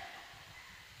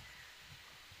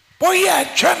பொய்யா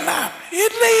சொன்னான்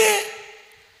இல்லையே.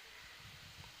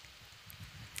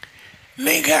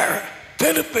 நீங்க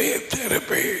திருப்பி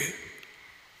திருப்பி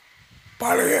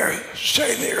பழைய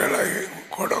செய்திகளை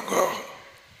கொடுங்க.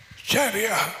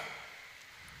 சரியா?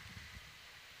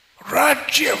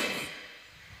 ராஜ்யம்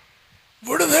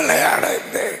விடுதலை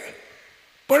அடைந்து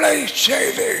பிழை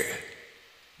செய்து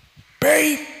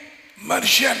பேய்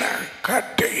மனுஷனை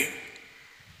கட்டி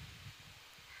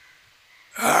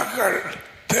நாங்கள்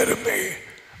திரும்பி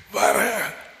வர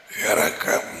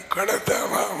இறக்கம்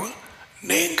கிடைத்தாலும்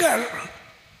நீங்கள்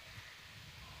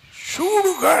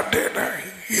சூடு காட்டின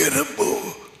இரும்பு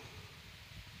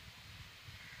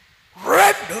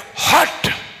ரெட்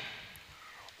ஹாட்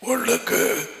உள்ளுக்கு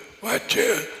வச்சு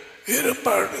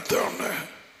இரும்பு எடுத்தோன்னு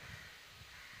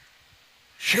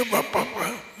சிவப்பம்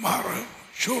மாறும்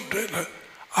சூட்டில்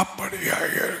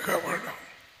அப்படியாக இருக்க வேண்டும்.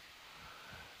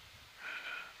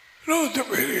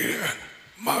 பெரிய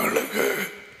மகளுக்கு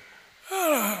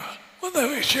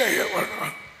உதவி செய்ய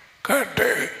வேணும். கேட்டு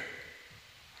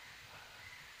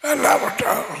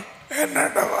எல்லாவற்றாலும்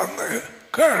என்னிட வந்து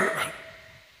கேள்.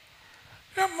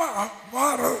 அம்மா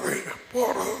மாறது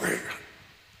போறது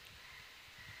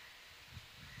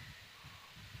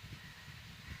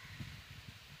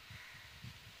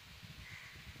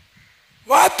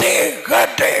வார்த்தையை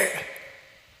கேட்டு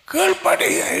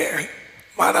கீழ்ப்படியை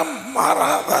மனம்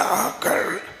மாறாத ஆக்கள்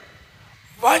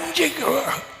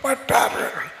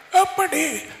வஞ்சிக்கப்பட்டார்கள். அப்படி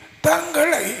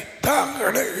தங்களை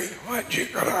தாங்களே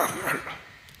வஞ்சிக்கிறார்கள்.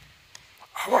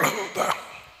 அவ்வளவுதான்.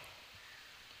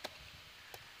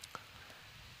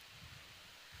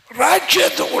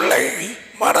 ராஜ்யத்துக்குள்ளே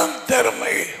மனம்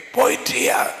திறமை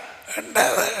போயிட்டியா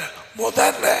என்றதை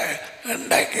முதல்ல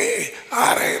இன்றைக்கு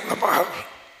ஆராய்ந்தார்.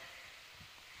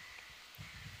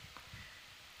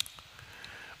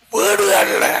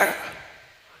 வீடுகளில்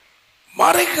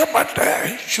மறைக்கப்பட்ட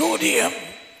சூரியன்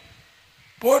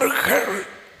பொருட்கள்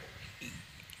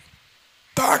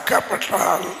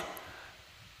தாக்கப்பட்டால்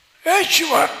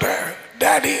ஏசுவாட்ட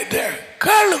டாடியிட்ட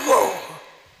கேளுகோ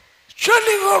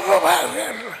சொல்லி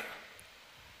கொடுப்பார்கள்.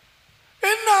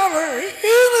 என்னால்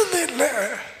இருந்தில்லை.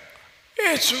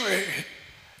 இயேசுவே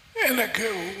எனக்கு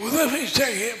உதவி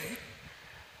செய்யும்.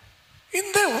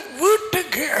 இந்த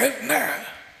வீட்டுக்கு என்ன,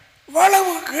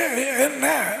 வளவுக்கு என்ன,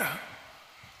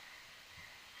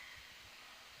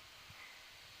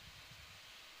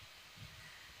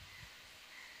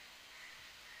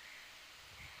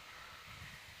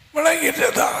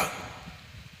 விளங்கிட்டதா?